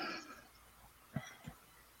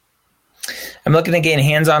 I'm looking to gain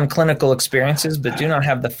hands-on clinical experiences, but do not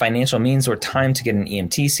have the financial means or time to get an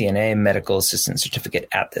EMT, CNA, medical assistant certificate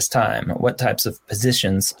at this time. What types of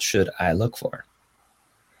positions should I look for?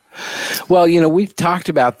 Well, we've talked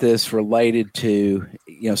about this related to,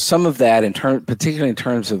 some of that particularly in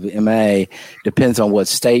terms of MA, depends on what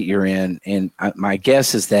state you're in. And my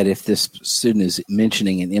guess is that if this student is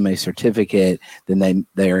mentioning an MA certificate, then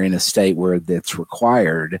they are in a state where that's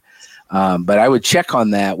required. But I would check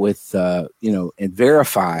on that with, and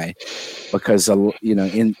verify because,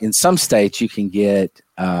 in some states you can get,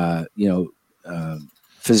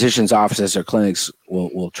 physicians' offices or clinics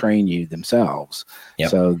will train you themselves.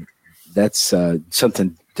 Yep. So that's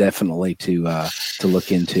something definitely to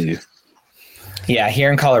look into. Yeah,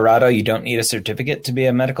 here in Colorado, you don't need a certificate to be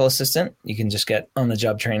a medical assistant. You can just get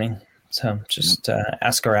on-the-job training. So just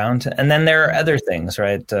ask around. And then there are other things,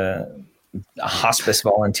 right? Hospice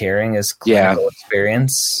volunteering is clinical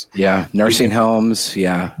experience. Yeah, nursing homes.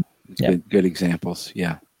 Yeah, good examples.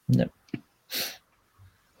 Yeah. Yep.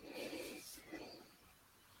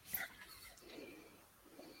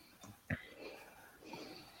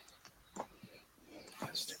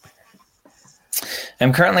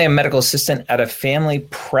 I'm currently a medical assistant at a family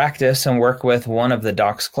practice and work with one of the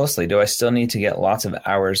docs closely. Do I still need to get lots of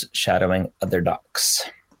hours shadowing other docs?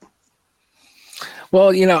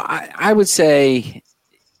 Well, I would say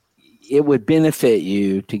it would benefit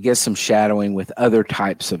you to get some shadowing with other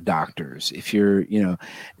types of doctors if you're,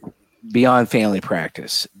 beyond family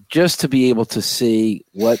practice, just to be able to see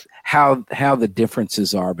how the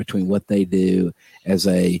differences are between what they do as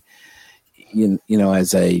a,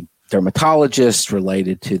 as a dermatologist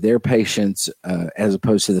related to their patients, as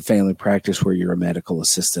opposed to the family practice where you're a medical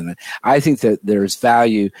assistant. I think that there's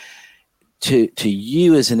value to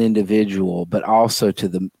you as an individual, but also to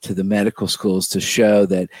the medical schools to show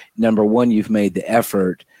that, number one, you've made the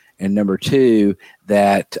effort, and number two,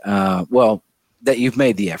 that that you've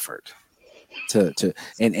made the effort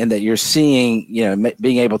and that you're seeing,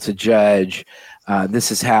 being able to judge.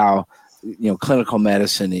 This is how clinical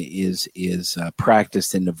medicine is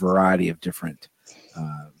practiced in a variety of different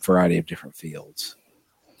fields.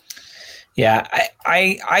 Yeah,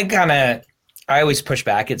 I kind of I always push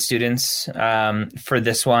back at students for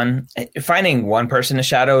this one. Finding one person to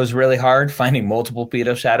shadow is really hard. Finding multiple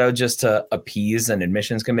people to shadow just to appease an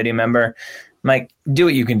admissions committee member, I'm like, do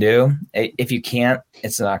what you can do. If you can't,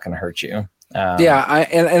 it's not going to hurt you.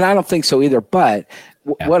 And I don't think so either. But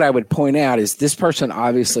what I would point out is this person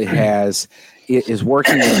obviously is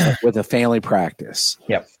working with a family practice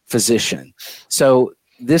physician. So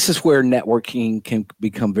this is where networking can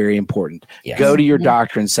become very important. Yes. Go to your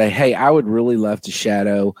doctor and say, hey, I would really love to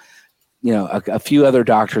shadow, a few other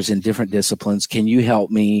doctors in different disciplines. Can you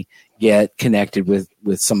help me get connected with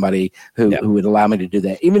somebody who would allow me to do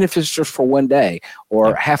that? Even if it's just for one day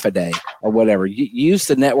or half a day or whatever. You use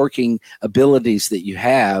the networking abilities that you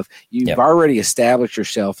have. You've already established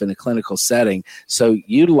yourself in a clinical setting. So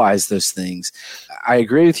utilize those things. I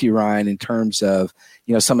agree with you, Ryan, in terms of,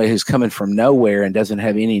 somebody who's coming from nowhere and doesn't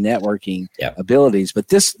have any networking abilities, but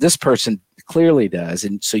this person clearly does.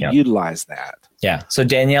 And so utilize that. Yeah. So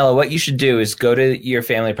Daniela, what you should do is go to your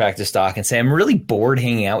family practice doc and say, I'm really bored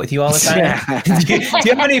hanging out with you all the time. do you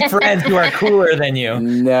have any friends who are cooler than you?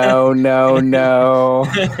 No. No,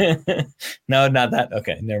 not that.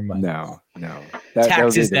 Okay. Never mind. No.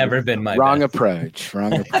 Tax has never been my wrong best. approach. All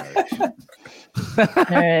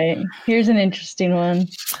right. Here's an interesting one.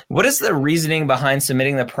 What is the reasoning behind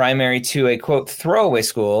submitting the primary to a quote throwaway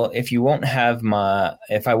school if I won't have my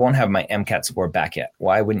MCAT score back yet?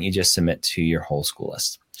 Why wouldn't you just submit to your whole school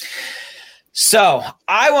list? So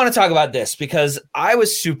I want to talk about this because I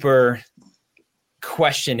was super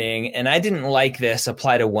questioning and I didn't like this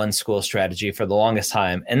apply to one school strategy for the longest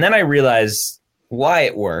time. And then I realized why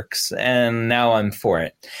it works, and now I'm for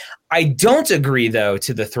it. I don't agree, though,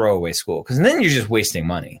 to the throwaway school, because then you're just wasting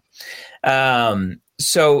money.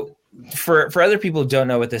 So for other people who don't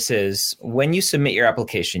know what this is, when you submit your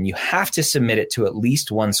application, you have to submit it to at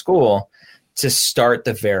least one school to start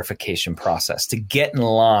the verification process, to get in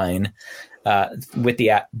line with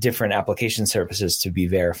the different application services to be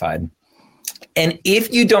verified. And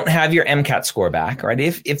if you don't have your MCAT score back, right,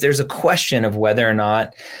 if there's a question of whether or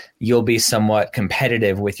not you'll be somewhat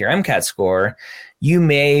competitive with your MCAT score, you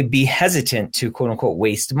may be hesitant to, quote unquote,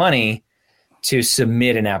 waste money to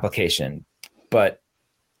submit an application. But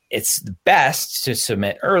it's best to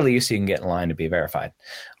submit early so you can get in line to be verified.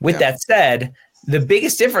 With that said, the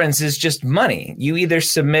biggest difference is just money. You either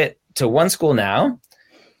submit to one school now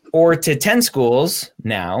or to 10 schools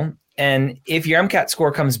now. And if your MCAT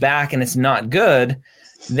score comes back and it's not good,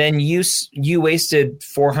 then you wasted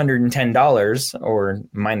 $410 or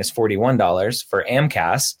minus $41 for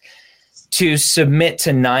AMCAS to submit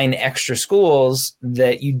to 9 extra schools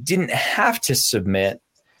that you didn't have to submit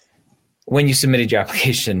when you submitted your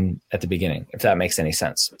application at the beginning, if that makes any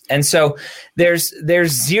sense. And so there's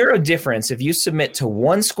zero difference if you submit to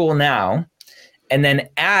one school now and then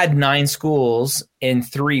add 9 schools in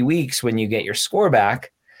 3 weeks when you get your score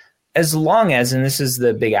back, as long as, and this is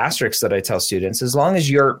the big asterisk that I tell students, as long as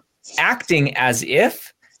you're acting as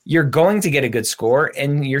if you're going to get a good score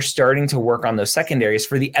and you're starting to work on those secondaries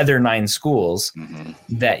for the other 9 schools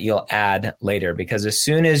that you'll add later. Because as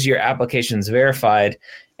soon as your application's verified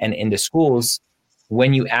and into schools,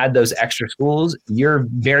 when you add those extra schools, you're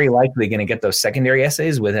very likely going to get those secondary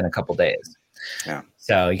essays within a couple days. Yeah.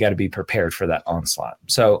 So you got to be prepared for that onslaught.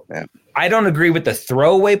 So I don't agree with the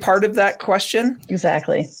throwaway part of that question.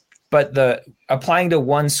 Exactly. But the applying to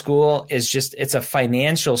one school is just, it's a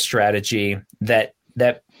financial strategy that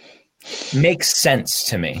makes sense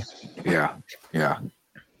to me. Yeah.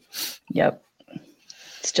 Yep.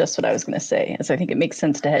 It's just what I was going to say, is I think it makes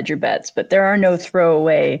sense to hedge your bets, but there are no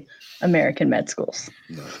throwaway American med schools.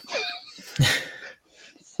 No.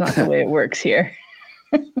 It's not the way it works here.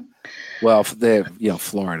 Well,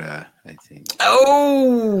 Florida, I think.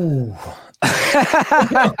 Oh,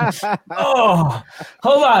 oh,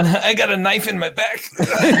 hold on. I got a knife in my back.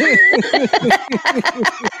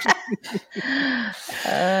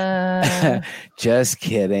 Just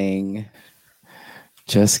kidding.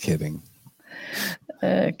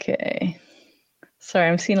 Okay. Sorry,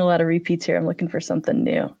 I'm seeing a lot of repeats here. I'm looking for something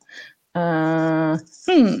new.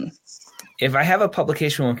 If I have a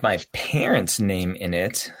publication with my parents' name in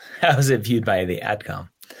it, how is it viewed by the AdCom?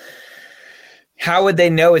 How would they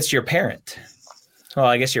know it's your parent? Well,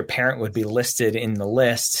 I guess your parent would be listed in the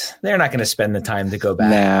list. They're not going to spend the time to go back.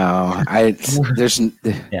 No,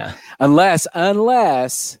 unless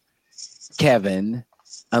Kevin,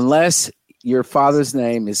 unless your father's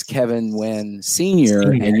name is Kevin Wynn Sr.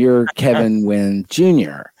 and you're Kevin Wynn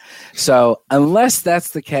Jr. So unless that's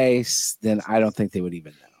the case, then I don't think they would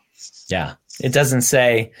even know. Yeah. It doesn't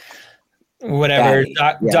say whatever,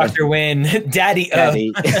 Dr. Wynn, Daddy O.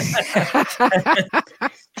 Daddy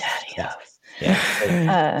O.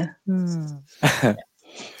 Yeah.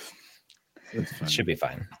 It should be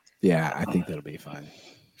fine. Yeah, I think that'll be fine.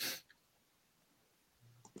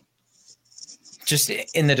 Just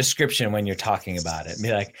in the description when you're talking about it,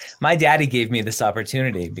 be like, my daddy gave me this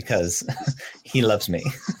opportunity because he loves me.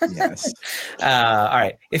 Yes. All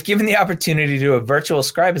right. If given the opportunity to do a virtual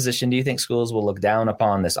scribe position, do you think schools will look down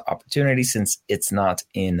upon this opportunity since it's not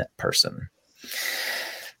in person?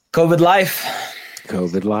 COVID life.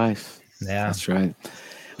 Yeah, that's right.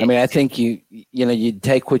 I mean, I think you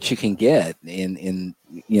take what you can get in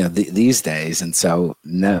these days, and so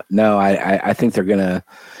no, I think they're gonna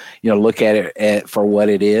look at it for what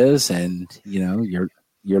it is, and you're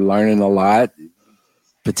learning a lot,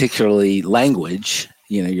 particularly language.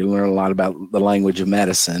 You learn a lot about the language of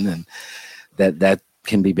medicine, and that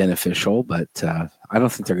can be beneficial. But I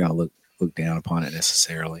don't think they're going to look down upon it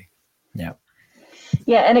necessarily. Yeah.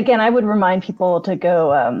 Yeah, and again, I would remind people to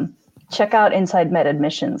go check out Inside Med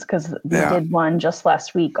Admissions, because we did one just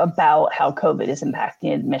last week about how COVID is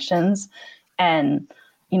impacting admissions, and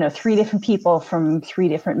 3 different people from 3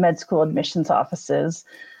 different med school admissions offices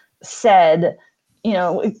said,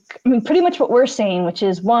 pretty much what we're saying, which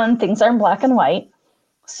is, 1, things aren't black and white.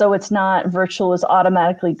 So it's not virtual is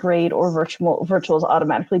automatically great or virtual is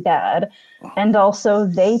automatically bad. And also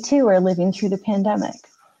they too are living through the pandemic.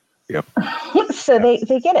 Yep. So they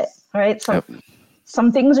get it. All right. So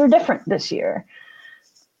some things are different this year.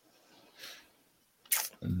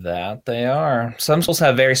 That they are. Some schools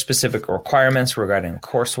have very specific requirements regarding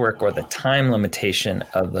coursework or the time limitation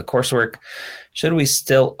of the coursework. Should we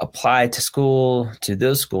still apply to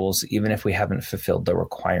those schools, even if we haven't fulfilled the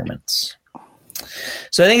requirements?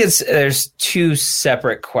 So I think there's 2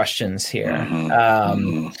 separate questions here.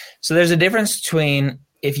 So there's a difference between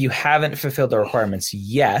if you haven't fulfilled the requirements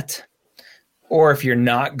yet, or if you're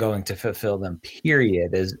not going to fulfill them,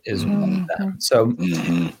 period, is one of them. So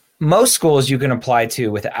most schools you can apply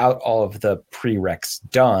to without all of the prereqs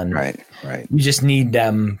done. Right. You just need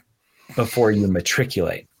them before you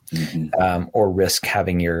matriculate, or risk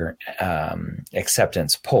having your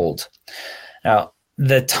acceptance pulled. Now,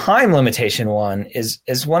 the time limitation one is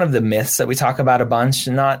one of the myths that we talk about a bunch.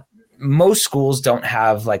 Most schools don't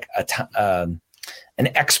have like an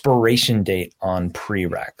expiration date on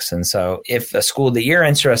prereqs. And so if a school that you're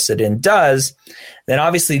interested in does, then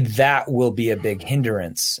obviously that will be a big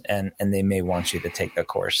hindrance, and they may want you to take the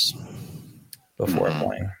course before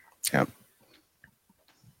applying. Yep.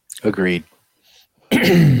 Agreed.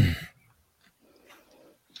 Quickly,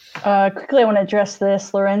 I want to address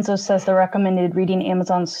this. Lorenzo says the recommended reading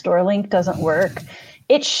Amazon store link doesn't work.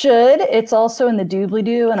 It should. It's also in the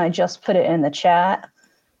doobly-doo, and I just put it in the chat.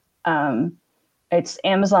 It's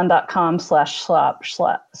amazon.com//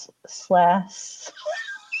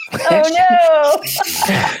 Oh no!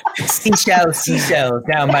 Seashell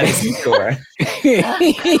down by the seashore.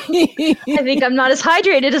 I think I'm not as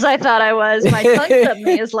hydrated as I thought I was. My tongue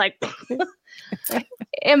suddenly is like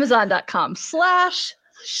amazon.com/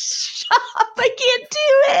 shop. I can't do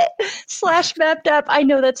it. /mapped I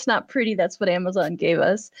know that's not pretty. That's what Amazon gave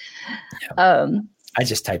us. I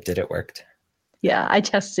just typed it. It worked. Yeah, I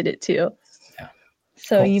tested it too. Yeah.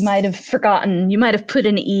 So cool. You might have forgotten. You might have put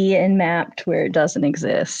an E in mapped where it doesn't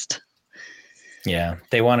exist. Yeah,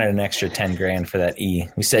 they wanted an extra $10,000 for that E.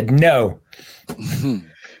 We said no.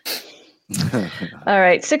 All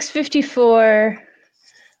right, 6:54.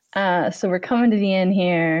 So we're coming to the end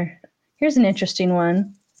here. Here's an interesting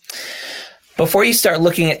one. Before you start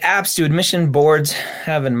looking at apps, do admission boards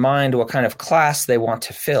have in mind what kind of class they want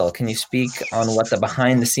to fill? Can you speak on what the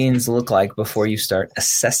behind the scenes look like before you start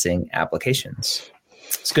assessing applications?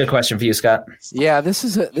 It's a good question for you, Scott. Yeah, this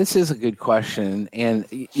is a good question. And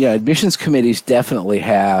admissions committees definitely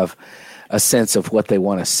have a sense of what they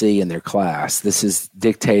want to see in their class. This is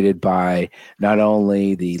dictated by not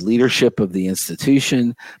only the leadership of the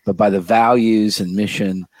institution, but by the values and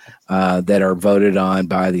mission that are voted on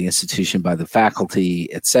by the institution, by the faculty,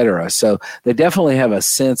 et cetera. So they definitely have a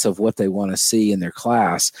sense of what they want to see in their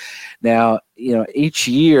class. Now, each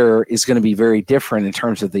year is going to be very different in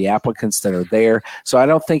terms of the applicants that are there. So I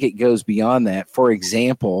don't think it goes beyond that. For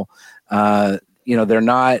example,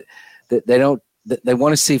 they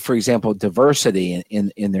want to see, for example, diversity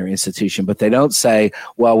in their institution, but they don't say,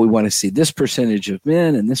 well, we want to see this percentage of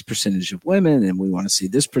men and this percentage of women, and we want to see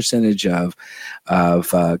this percentage of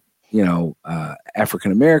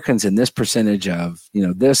African Americans and this percentage of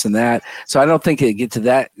this and that. So I don't think they get to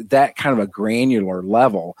that kind of a granular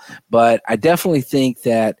level, but I definitely think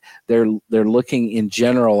that they're looking in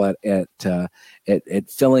general at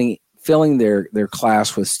filling their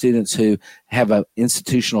class with students who have an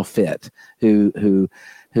institutional fit, who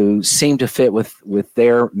who seem to fit with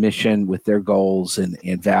their mission, with their goals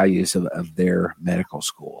and values of their medical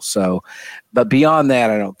school. So, but beyond that,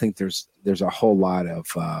 I don't think there's a whole lot of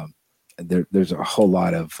there's a whole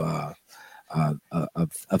lot of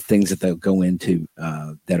things that they'll go into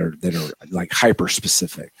that are like hyper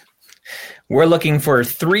specific. We're looking for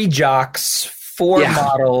 3 jocks, 4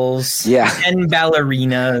 models, 10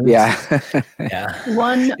 ballerinas,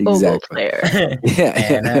 1 oboe player,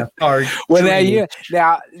 and a well,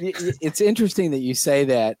 now it's interesting that you say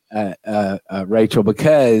that, Rachel,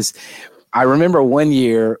 because I remember one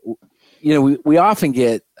year, we often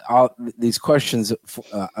get all these questions,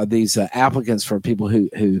 these applicants for people who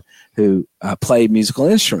play musical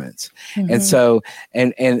instruments. Mm-hmm. And so,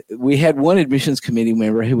 and we had one admissions committee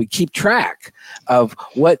member who would keep track of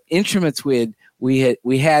what instruments we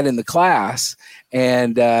had in the class,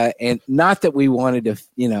 and not that we wanted to,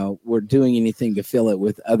 we're doing anything to fill it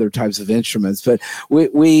with other types of instruments, but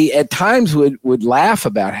we at times would laugh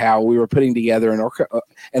about how we were putting together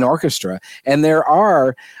an orchestra. And there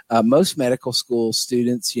are most medical school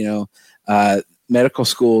students, medical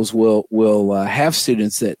schools will have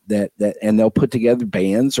students that and they'll put together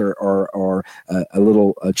bands or a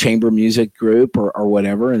little chamber music group or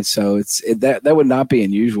whatever. And so that would not be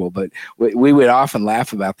unusual, but we would often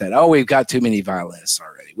laugh about that. Oh, we've got too many violinists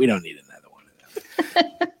already. We don't need another one of them.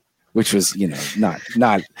 Which was, not,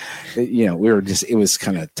 we were just, it was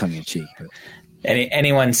kind of tongue in cheek. But.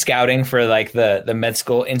 Anyone scouting for like the med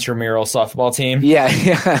school intramural softball team? Yeah,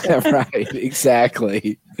 right,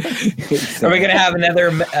 exactly. Are we going to have another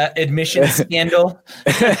admission scandal?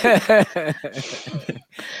 I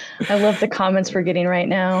love the comments we're getting right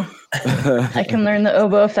now. I can learn the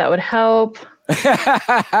oboe if that would help.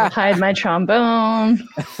 I'll hide my trombone.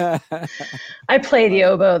 I play the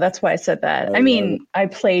oboe. That's why I said that. I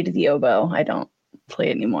played the oboe. I don't play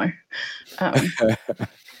it anymore.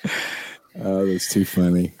 Oh, that's too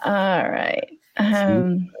funny. All right.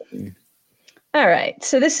 All right.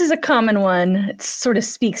 So this is a common one. It sort of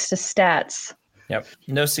speaks to stats. Yep.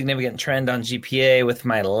 No significant trend on GPA, with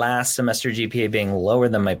my last semester GPA being lower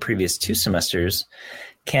than my previous 2 semesters.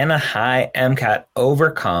 Can a high MCAT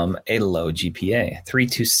overcome a low GPA?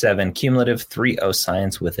 327 cumulative, 3.0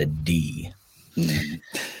 science with a D.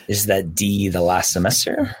 Is that D the last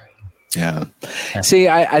semester? Yeah. See,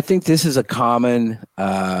 I think this is a common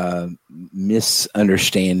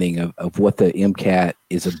misunderstanding of what the MCAT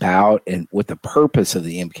is about and what the purpose of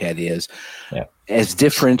the MCAT is, as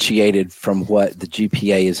differentiated from what the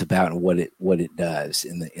GPA is about and what it does.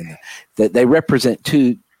 That they represent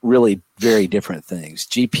 2 really very different things.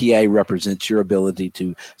 GPA represents your ability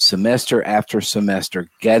to semester after semester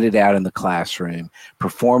get it out in the classroom,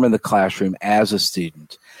 perform in the classroom as a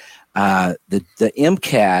student. The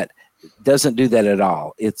MCAT doesn't do that at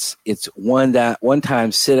all. It's one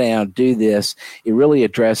time, sit down, do this. It really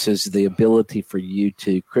addresses the ability for you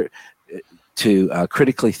to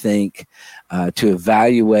critically think, to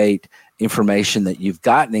evaluate information that you've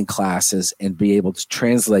gotten in classes and be able to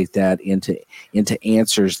translate that into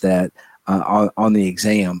answers that on the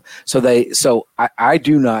exam. So I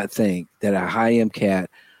do not think that a high MCAT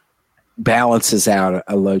balances out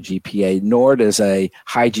a low GPA, nor does a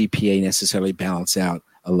high GPA necessarily balance out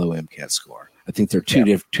a low MCAT score. I think they're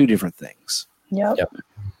two different things. Yep.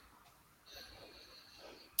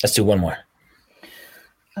 Let's do one more.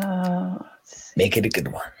 Make it a good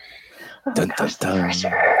one. Oh, dun, gosh, dun, the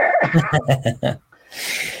pressure.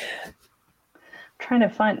 Trying to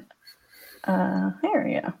find. There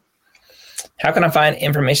we go. How can I find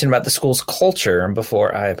information about the school's culture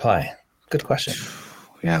before I apply? Good question.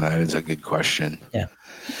 Yeah, that is a good question.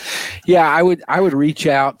 Yeah, I would reach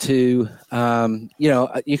out to,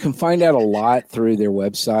 you can find out a lot through their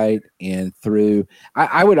website and through,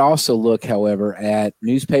 I would also look, however, at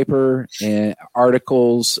newspaper and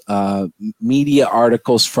articles, media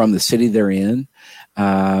articles from the city they're in.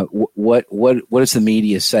 What does the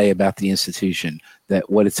media say about the institution,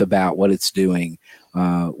 what it's about, what it's doing?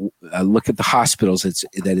 Look at the hospitals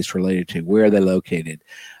that it's related to. Where are they located?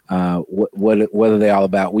 What are they all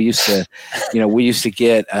about? We used to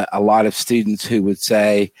get a lot of students who would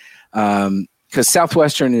say, because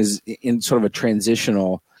Southwestern is in sort of a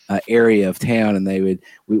transitional area of town, and we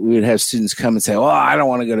would have students come and say, "Well, I don't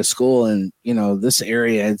want to go to school in this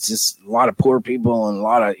area. It's just a lot of poor people and a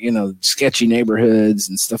lot of sketchy neighborhoods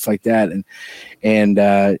and stuff like that."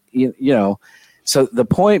 So the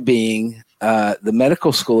point being, the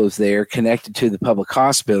medical school is there connected to the public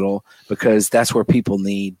hospital because that's where people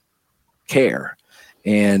need care.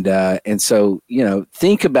 And so,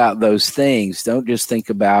 think about those things. Don't just think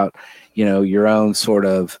about, your own sort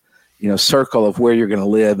of, circle of where you're going to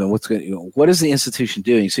live and what is the institution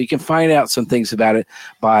doing. So you can find out some things about it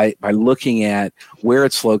by looking at where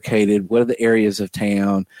it's located, what are the areas of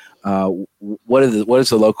town, what does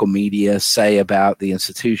the local media say about the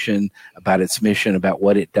institution, about its mission, about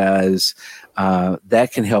what it does. That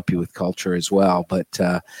can help you with culture as well. But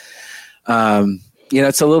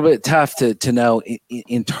it's a little bit tough to know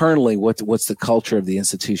internally what's the culture of the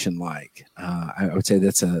institution like. I would say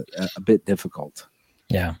that's a bit difficult.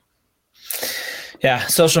 Yeah. Yeah.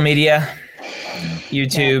 Social media,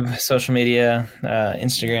 YouTube, social media,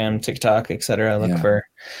 Instagram, TikTok, etc. Look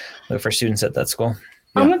for students at that school.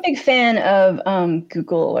 Yeah. I'm a big fan of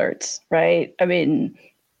Google Alerts, right? I mean,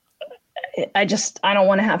 I don't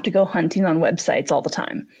want to have to go hunting on websites all the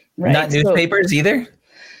time. Right? Not newspapers either?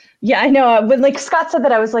 Yeah, I know. When like Scott said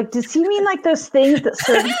that, I was like, does he mean like those things that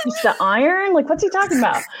servants used to iron? Like, what's he talking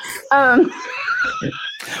about?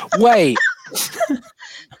 Wait.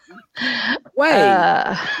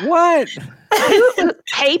 What?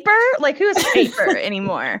 Paper? Like, who's paper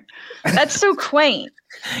anymore? That's so quaint.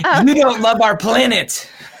 You don't love our planet.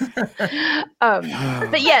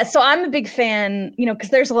 But yeah, so I'm a big fan, because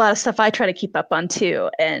there's a lot of stuff I try to keep up on too.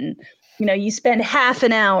 And, you spend half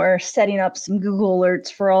an hour setting up some Google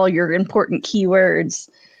alerts for all your important keywords.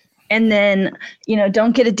 And then,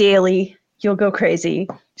 don't get a daily. You'll go crazy.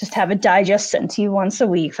 Just have a digest sent to you once a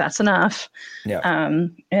week. That's enough. Yeah.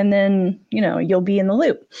 And then, you'll be in the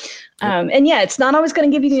loop. And yeah, it's not always going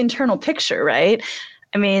to give you the internal picture, right?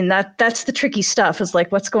 I mean, that's the tricky stuff is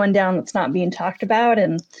like what's going down that's not being talked about.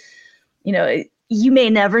 And, you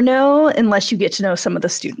may never know unless you get to know some of the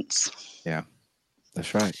students. Yeah,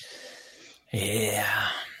 that's right. Yeah.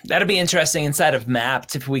 That'll be interesting inside of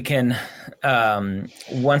Mapped if we can,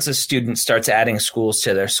 once a student starts adding schools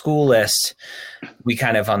to their school list, we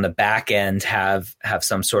kind of on the back end have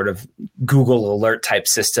some sort of Google alert type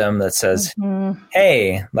system that says,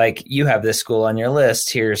 hey, like you have this school on your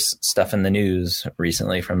list. Here's stuff in the news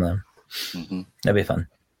recently from them. Mm-hmm. That'd be fun.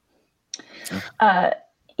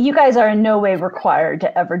 You guys are in no way required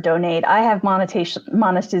to ever donate. I have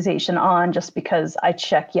monetization on just because I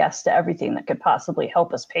check yes to everything that could possibly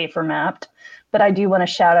help us pay for Mapped. But I do want to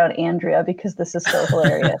shout out Andrea because this is so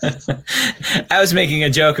hilarious. I was making a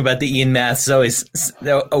joke about the E in Math. It's always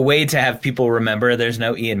a way to have people remember there's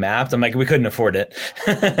no E in Math. I'm like, we couldn't afford it.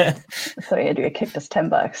 So Andrea kicked us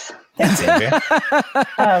 $10. Thanks, Andrea.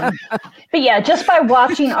 But yeah, just by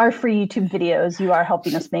watching our free YouTube videos, you are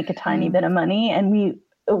helping us make a tiny bit of money. And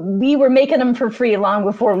we were making them for free long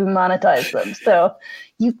before we monetized them. So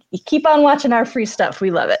you keep on watching our free stuff. We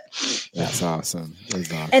love it. That's awesome.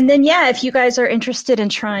 And then, yeah, if you guys are interested in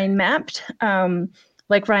trying Mapped,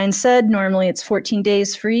 like Ryan said, normally it's 14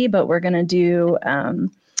 days free, but we're going to do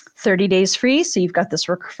 30 days free. So you've got this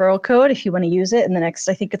referral code if you want to use it in the next,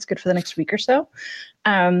 I think it's good for the next week or so.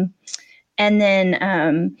 And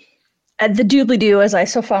then the doobly-doo, as I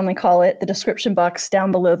so fondly call it, the description box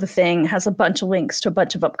down below the thing has a bunch of links to a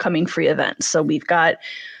bunch of upcoming free events. So we've got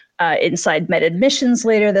Inside Med Admissions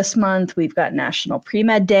later this month. We've got National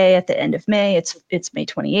Premed Day at the end of May. It's May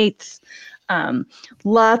 28th.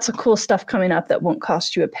 Lots of cool stuff coming up that won't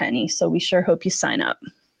cost you a penny. So we sure hope you sign up.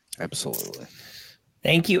 Absolutely.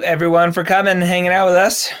 Thank you, everyone, for coming and hanging out with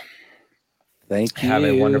us. Thank you. Have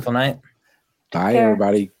a wonderful night. Bye,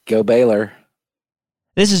 everybody. Go Baylor.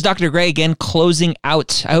 This is Dr. Gray again, closing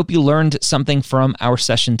out. I hope you learned something from our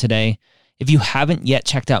session today. If you haven't yet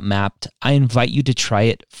checked out Mapped, I invite you to try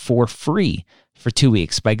it for free for 2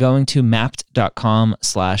 weeks by going to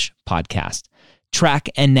mapped.com/podcast. Track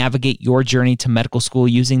and navigate your journey to medical school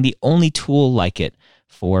using the only tool like it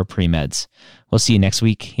for pre-meds. We'll see you next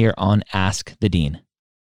week here on Ask the Dean.